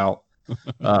peace out.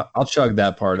 I'll chug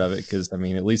that part of it because, I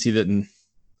mean, at least he didn't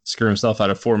screw himself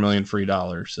out of $4 million free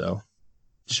dollars. So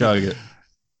chug it.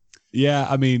 Yeah,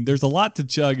 I mean, there's a lot to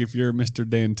chug if you're Mr.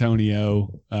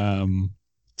 D'Antonio.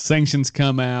 Sanctions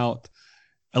come out.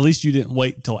 At least you didn't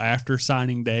wait until after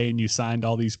signing day and you signed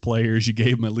all these players. You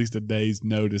gave them at least a day's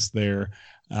notice there.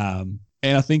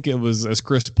 And I think it was, as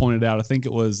Chris pointed out, I think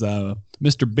it was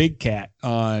Mr. Big Cat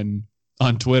on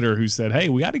Twitter who said, hey,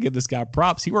 we got to give this guy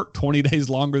props. He worked 20 days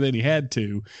longer than he had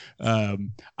to.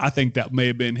 I think that may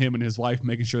have been him and his wife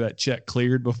making sure that check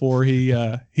cleared before he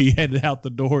headed out the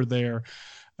door there.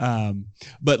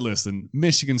 But listen,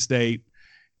 Michigan State,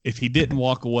 if he didn't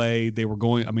walk away, they'd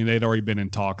already been in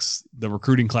talks. The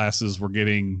recruiting classes were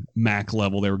getting MAC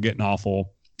level. They were getting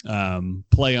awful.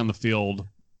 Play on the field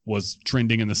was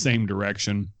trending in the same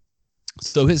direction.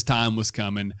 So his time was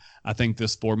coming. I think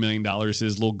this $4 million is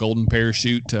his little golden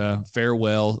parachute to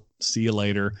farewell, see you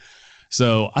later.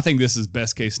 So I think this is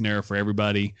best case scenario for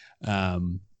everybody.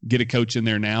 Get a coach in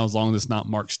there now, as long as it's not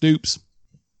Mark Stoops.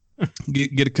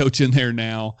 Get a coach in there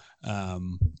now. I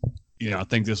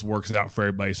think this works out for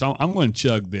everybody. So I'm going to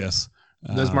chug this.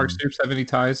 Does Mark Stoops have any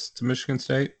ties to Michigan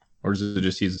State, or is it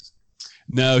just he's?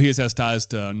 No, he has ties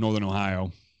to Northern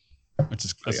Ohio.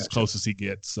 That's as close as he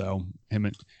gets. So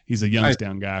he's a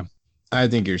Youngstown guy. I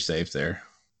think you're safe there.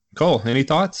 Cole, any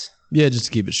thoughts? Yeah, just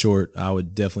to keep it short, I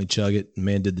would definitely chug it. The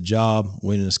man did the job,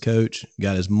 winning his coach,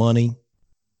 got his money,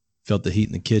 felt the heat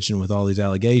in the kitchen with all these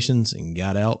allegations, and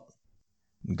got out.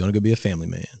 I'm going to go be a family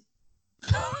man.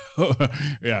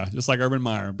 Yeah, just like Urban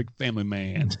Meyer, big family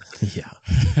man. Yeah,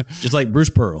 just like Bruce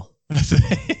Pearl. All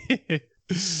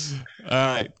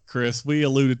right, Chris, we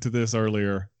alluded to this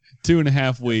earlier.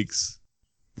 2.5 weeks,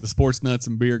 the Sports Nuts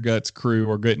and Beer Guts crew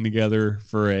are getting together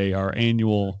for our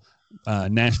annual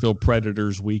Nashville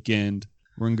Predators weekend.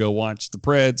 We're going to go watch the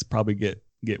Preds, probably get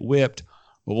whipped,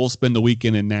 but we'll spend the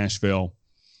weekend in Nashville.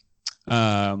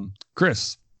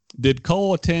 Chris, did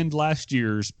Cole attend last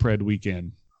year's Pred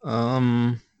weekend?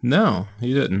 No,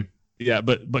 he didn't. Yeah,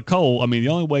 but Cole, I mean, the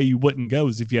only way you wouldn't go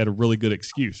is if you had a really good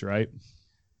excuse, right?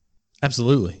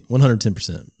 Absolutely,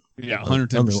 110%. Yeah,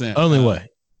 110%. Only way.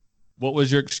 What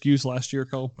was your excuse last year,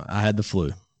 Cole? I had the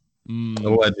flu.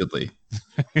 Allegedly.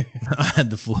 I had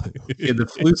the flu. He had the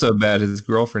flu so bad his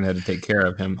girlfriend had to take care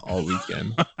of him all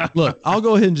weekend. Look, I'll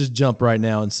go ahead and just jump right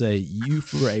now and say you,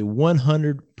 for a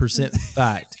 100%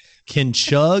 fact, can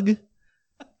chug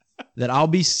that I'll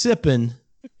be sipping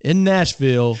in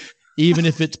Nashville, even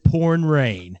if it's pouring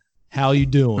rain. How you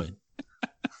doing?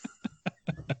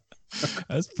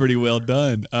 That's pretty well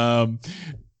done.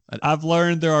 I've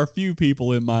learned there are few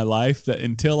people in my life that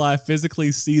until I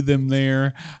physically see them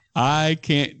there, I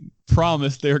can't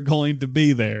promise they're going to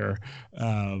be there.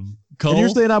 Cole, and you're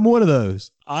saying I'm one of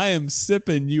those. I am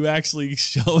sipping you actually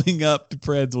showing up to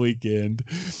Preds weekend.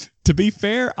 To be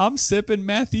fair, I'm sipping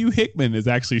Matthew Hickman is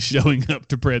actually showing up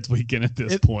to Preds weekend at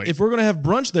this point. If we're going to have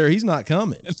brunch there, he's not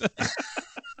coming.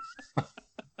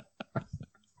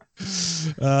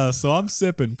 So I'm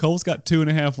sipping. Cole's got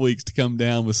 2.5 weeks to come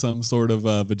down with some sort of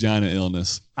vagina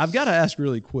illness. I've got to ask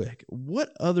really quick,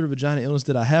 what other vagina illness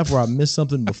did I have where I missed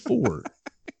something before?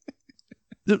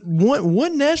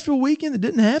 one Nashville weekend that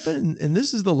didn't happen, and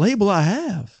this is the label I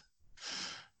have.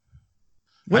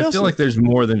 I feel like there's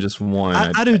more than just one.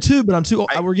 I do too, but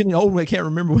we're getting old and I can't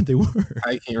remember what they were.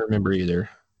 I can't remember either.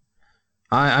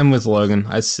 I'm with Logan.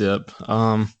 I sip.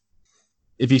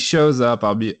 If he shows up,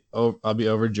 I'll be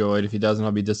overjoyed. If he doesn't,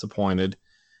 I'll be disappointed.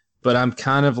 But I'm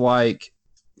kind of like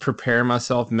preparing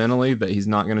myself mentally that he's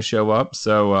not going to show up.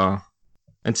 So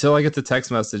until I get the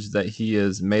text message that he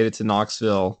has made it to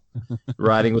Knoxville,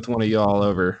 riding with one of y'all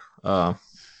over,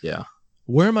 yeah.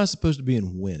 Where am I supposed to be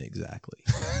and when exactly?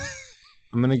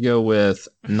 I'm going to go with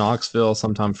Knoxville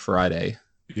sometime Friday.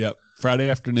 Yep. Friday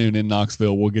afternoon in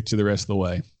Knoxville. We'll get you the rest of the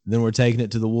way. Then we're taking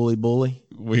it to the Woolly Bully.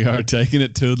 We are taking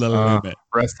it to the limit.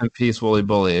 Rest in peace, Woolly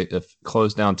Bully. It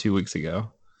closed down 2 weeks ago.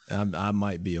 I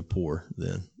might be a poor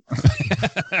then.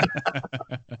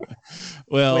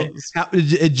 Well, wait,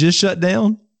 it just shut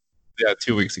down? Yeah,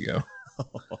 2 weeks ago.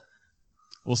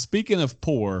 Well, speaking of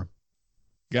poor,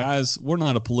 guys, we're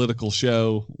not a political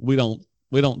show. We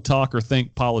don't talk or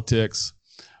think politics.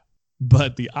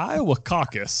 But the Iowa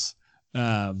caucus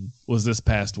was this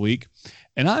past week.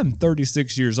 And I'm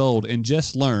 36 years old and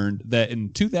just learned that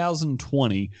in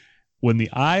 2020, when the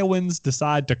Iowans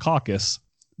decide to caucus,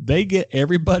 they get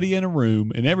everybody in a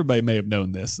room, and everybody may have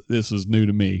known this. This was new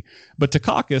to me. But to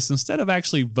caucus, instead of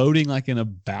actually voting like in a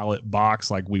ballot box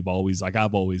like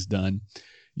I've always done,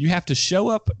 you have to show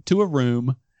up to a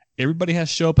room. Everybody has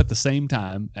to show up at the same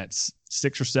time at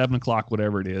 6 or 7 o'clock,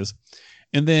 whatever it is.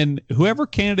 And then whoever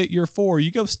candidate you're for,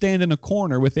 you go stand in a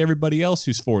corner with everybody else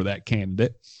who's for that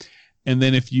candidate. And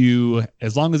then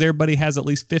as long as everybody has at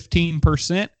least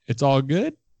 15%, it's all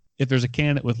good. If there's a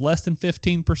candidate with less than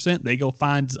 15%, they go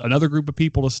find another group of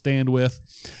people to stand with.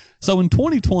 So in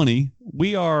 2020,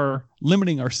 we are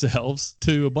limiting ourselves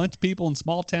to a bunch of people in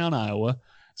small town Iowa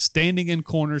standing in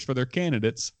corners for their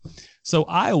candidates. So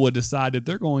Iowa decided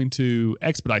they're going to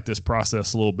expedite this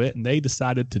process a little bit, and they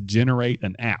decided to generate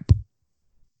an app.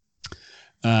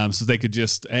 So they could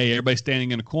just, hey, everybody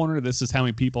standing in a corner. This is how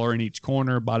many people are in each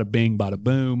corner. Bada bing, bada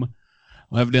boom.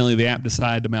 Well, evidently the app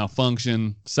decided to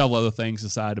malfunction. Several other things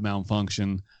decided to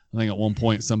malfunction. I think at one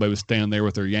point somebody was standing there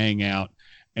with their yang out,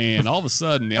 and all of a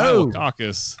sudden the Iowa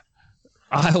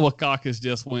caucus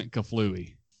just went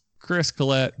kaflooey. Chris,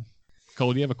 Collette,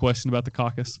 Cole, do you have a question about the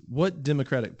caucus? What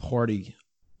Democratic Party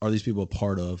are these people a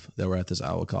part of that were at this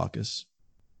Iowa caucus?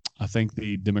 I think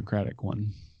the Democratic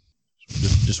one.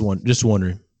 Just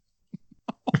wondering.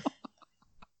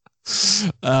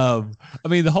 I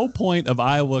mean, the whole point of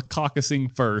Iowa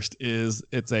caucusing first is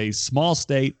it's a small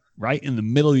state right in the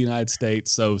middle of the United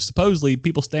States. So supposedly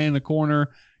people stand in the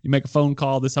corner, you make a phone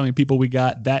call, this is how many people we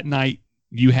got. That night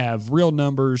you have real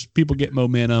numbers, people get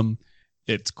momentum.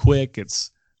 It's quick.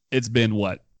 It's been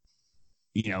what?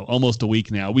 Almost a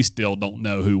week now. We still don't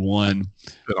know who won.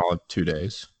 It's been all of 2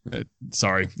 days.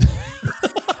 Sorry.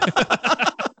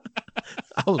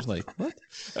 I was like, what?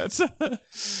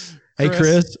 Hey,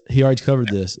 Chris, he already covered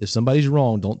this. If somebody's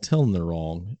wrong, don't tell them they're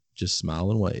wrong. Just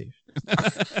smile and wave.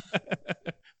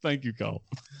 Thank you, Cole.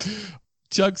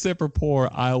 Chug, sip, or pour,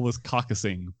 Iowa's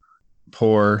caucusing.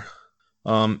 Pour.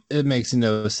 It makes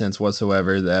no sense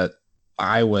whatsoever that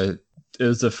Iowa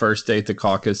is the first state to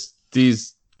caucus.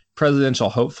 These presidential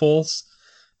hopefuls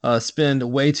spend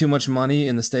way too much money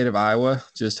in the state of Iowa,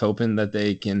 just hoping that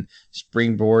they can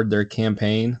springboard their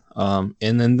campaign. And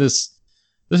then this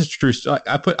is true.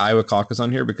 I put Iowa caucus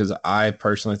on here because I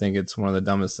personally think it's one of the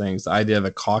dumbest things. The idea of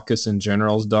a caucus in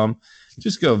general is dumb.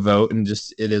 Just go vote and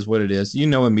it is what it is.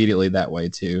 Immediately that way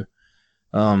too.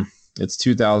 It's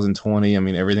 2020. I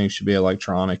mean, everything should be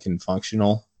electronic and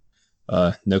functional.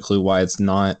 No clue why it's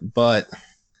not, but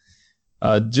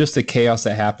just the chaos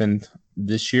that happened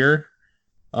this year.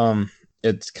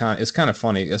 It's kind of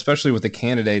funny, especially with the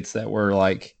candidates that were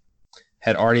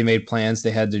had already made plans.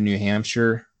 They had to New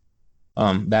Hampshire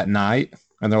that night,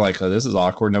 and they're like, oh, this is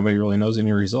awkward. Nobody really knows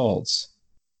any results.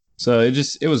 So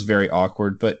it was very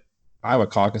awkward, but Iowa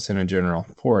caucusing in general,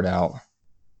 pour it out.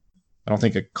 I don't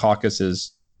think a caucus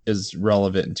is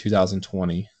relevant in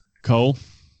 2020. Cole?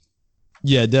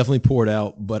 Yeah, definitely poured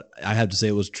out, but I have to say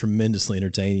it was tremendously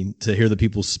entertaining to hear the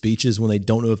people's speeches when they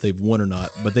don't know if they've won or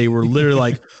not. But they were literally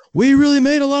like, we really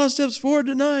made a lot of steps forward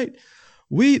tonight.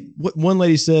 One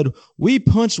lady said, we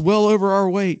punched well over our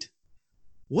weight.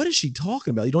 What is she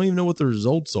talking about? You don't even know what the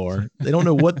results are. They don't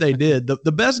know what they did.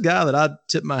 The best guy that I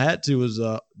tipped my hat to was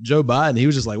Joe Biden. He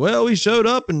was just like, well, we showed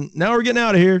up and now we're getting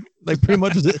out of here. Like pretty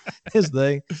much was his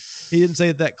thing. He didn't say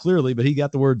it that clearly, but he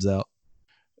got the words out.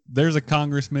 There's a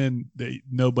congressman that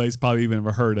nobody's probably even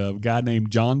ever heard of, a guy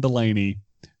named John Delaney,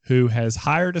 who has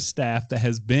hired a staff that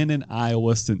has been in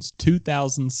Iowa since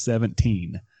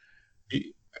 2017.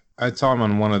 I saw him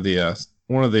on one of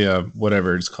the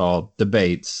whatever it's called,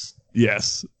 debates.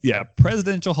 Yes. Yeah.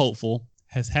 Presidential hopeful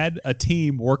has had a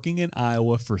team working in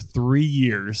Iowa for 3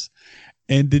 years.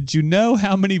 And did you know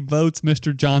how many votes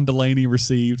Mr. John Delaney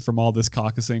received from all this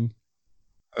caucusing?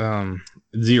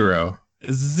 0.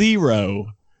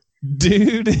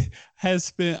 Dude has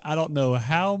spent, I don't know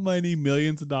how many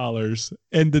millions of dollars,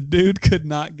 and the dude could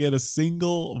not get a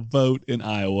single vote in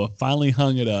Iowa. Finally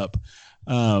hung it up.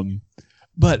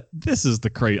 But this is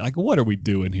the crazy. Like, what are we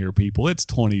doing here, people? It's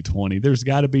 2020. There's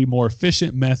got to be more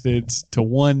efficient methods to,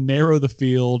 one, narrow the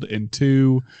field, and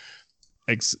two,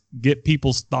 get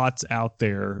people's thoughts out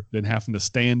there than having to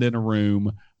stand in a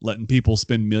room, letting people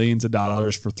spend millions of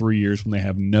dollars for 3 years when they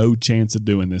have no chance of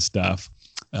doing this stuff.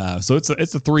 So it's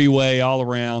a three-way all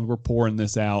around. We're pouring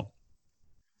this out.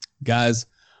 Guys,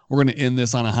 we're going to end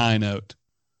this on a high note.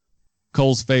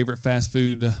 Cole's favorite fast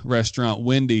food restaurant,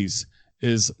 Wendy's,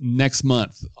 is next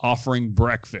month offering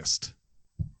breakfast.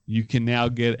 You can now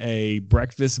get a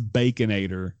breakfast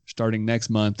Baconator starting next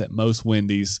month at most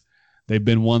Wendy's. They've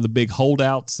been one of the big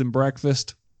holdouts in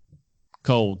breakfast.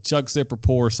 Cole, chug, sip, or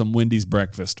pour some Wendy's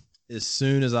breakfast. As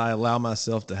soon as I allow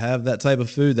myself to have that type of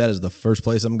food, that is the first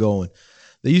place I'm going.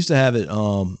 They used to have it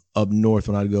up north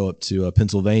when I'd go up to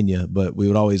Pennsylvania, but we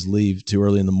would always leave too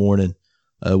early in the morning.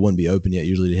 It wouldn't be open yet,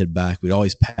 usually to head back. We'd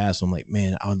always pass. I'm like,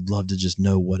 man, I would love to just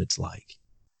know what it's like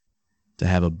to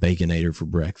have a Baconator for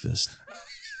breakfast.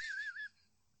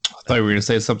 I thought you were going to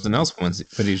say something else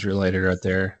Wendy's related right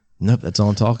there. Nope, that's all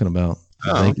I'm talking about.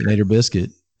 Baconator biscuit.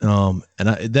 And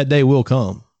that day will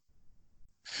come.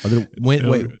 When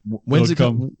is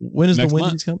the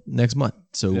Wendy's come? Next month.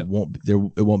 So yep.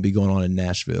 It won't be going on in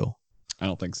Nashville. I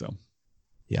don't think so.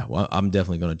 Yeah, well, I'm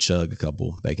definitely going to chug a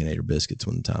couple Baconator biscuits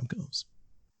when the time comes.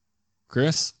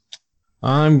 Chris?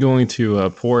 I'm going to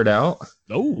pour it out.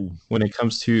 Oh. When it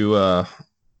comes to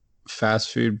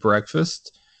fast food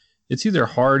breakfast, it's either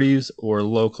Hardee's or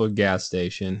local gas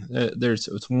station.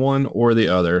 It's one or the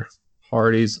other.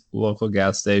 Hardee's, local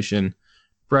gas station,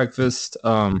 breakfast.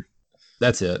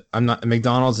 That's it.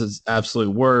 McDonald's is absolute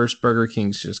worst. Burger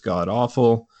King's just god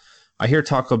awful. I hear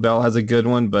Taco Bell has a good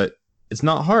one, but it's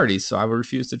not Hardee's, so I would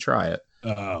refuse to try it.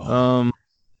 Oh.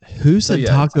 Who said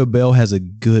Taco Bell has a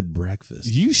good breakfast?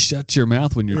 You shut your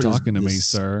mouth when you're talking to me,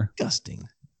 sir. Disgusting.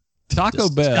 Taco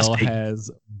Bell Disgusting. has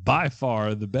by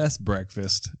far the best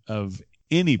breakfast of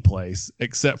any place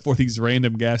except for these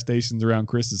random gas stations around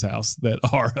Chris's house that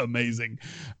are amazing.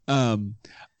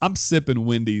 I'm sipping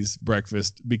Wendy's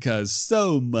breakfast because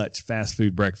so much fast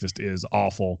food breakfast is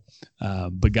awful.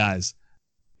 But guys,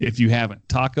 if you haven't,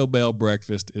 Taco Bell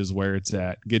breakfast is where it's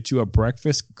at. Get you a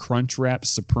breakfast Crunch Wrap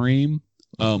Supreme.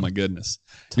 Oh my goodness.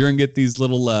 You're going to get these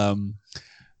little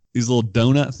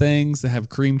donut things that have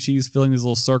cream cheese filling, these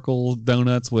little circle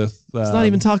donuts with It's not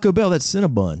even Taco Bell. That's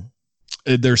Cinnabon.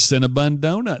 they're Cinnabon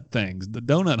donut things, the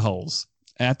donut holes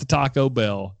at the Taco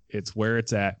Bell. It's where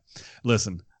it's at.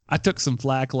 Listen, I took some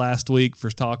flack last week for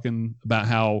talking about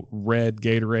how red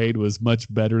Gatorade was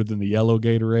much better than the yellow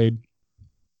Gatorade.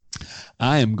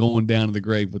 I am going down to the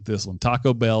grave with this one.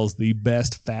 Taco Bell is the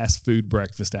best fast food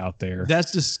breakfast out there.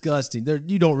 That's disgusting.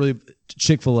 You don't really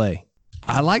Chick-fil-A.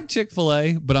 I like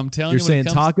Chick-fil-A, but I'm telling You're you, saying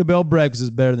Taco Bell breakfast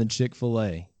is better than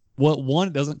Chick-fil-A. well, one,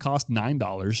 it doesn't cost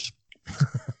 $9.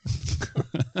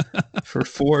 For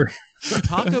 4.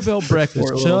 Taco Bell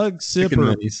breakfast, little chug, chicken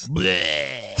sipper.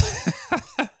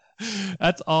 minis.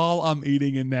 That's all I'm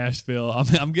eating in Nashville.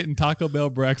 I'm getting Taco Bell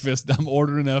breakfast. I'm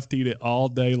ordering enough to eat it all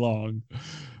day long.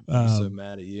 I'm so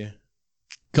mad at you.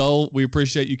 Cole, we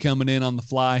appreciate you coming in on the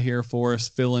fly here for us,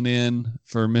 filling in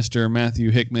for Mr.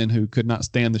 Matthew Hickman, who could not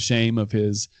stand the shame of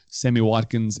his Sammy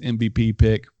Watkins MVP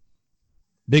pick.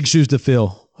 Big shoes to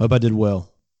fill. Hope I did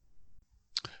well.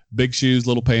 Big shoes,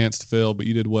 little pants to fill, but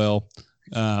you did well.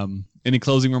 Any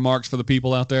closing remarks for the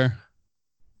people out there?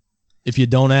 If you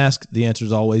don't ask, the answer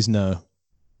is always no.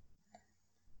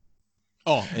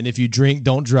 Oh, And if you drink,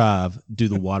 don't drive. Do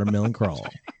the watermelon crawl.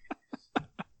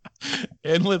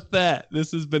 and with that,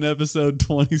 this has been episode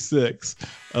 26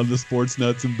 of the Sports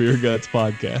Nuts and Beer Guts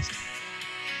podcast.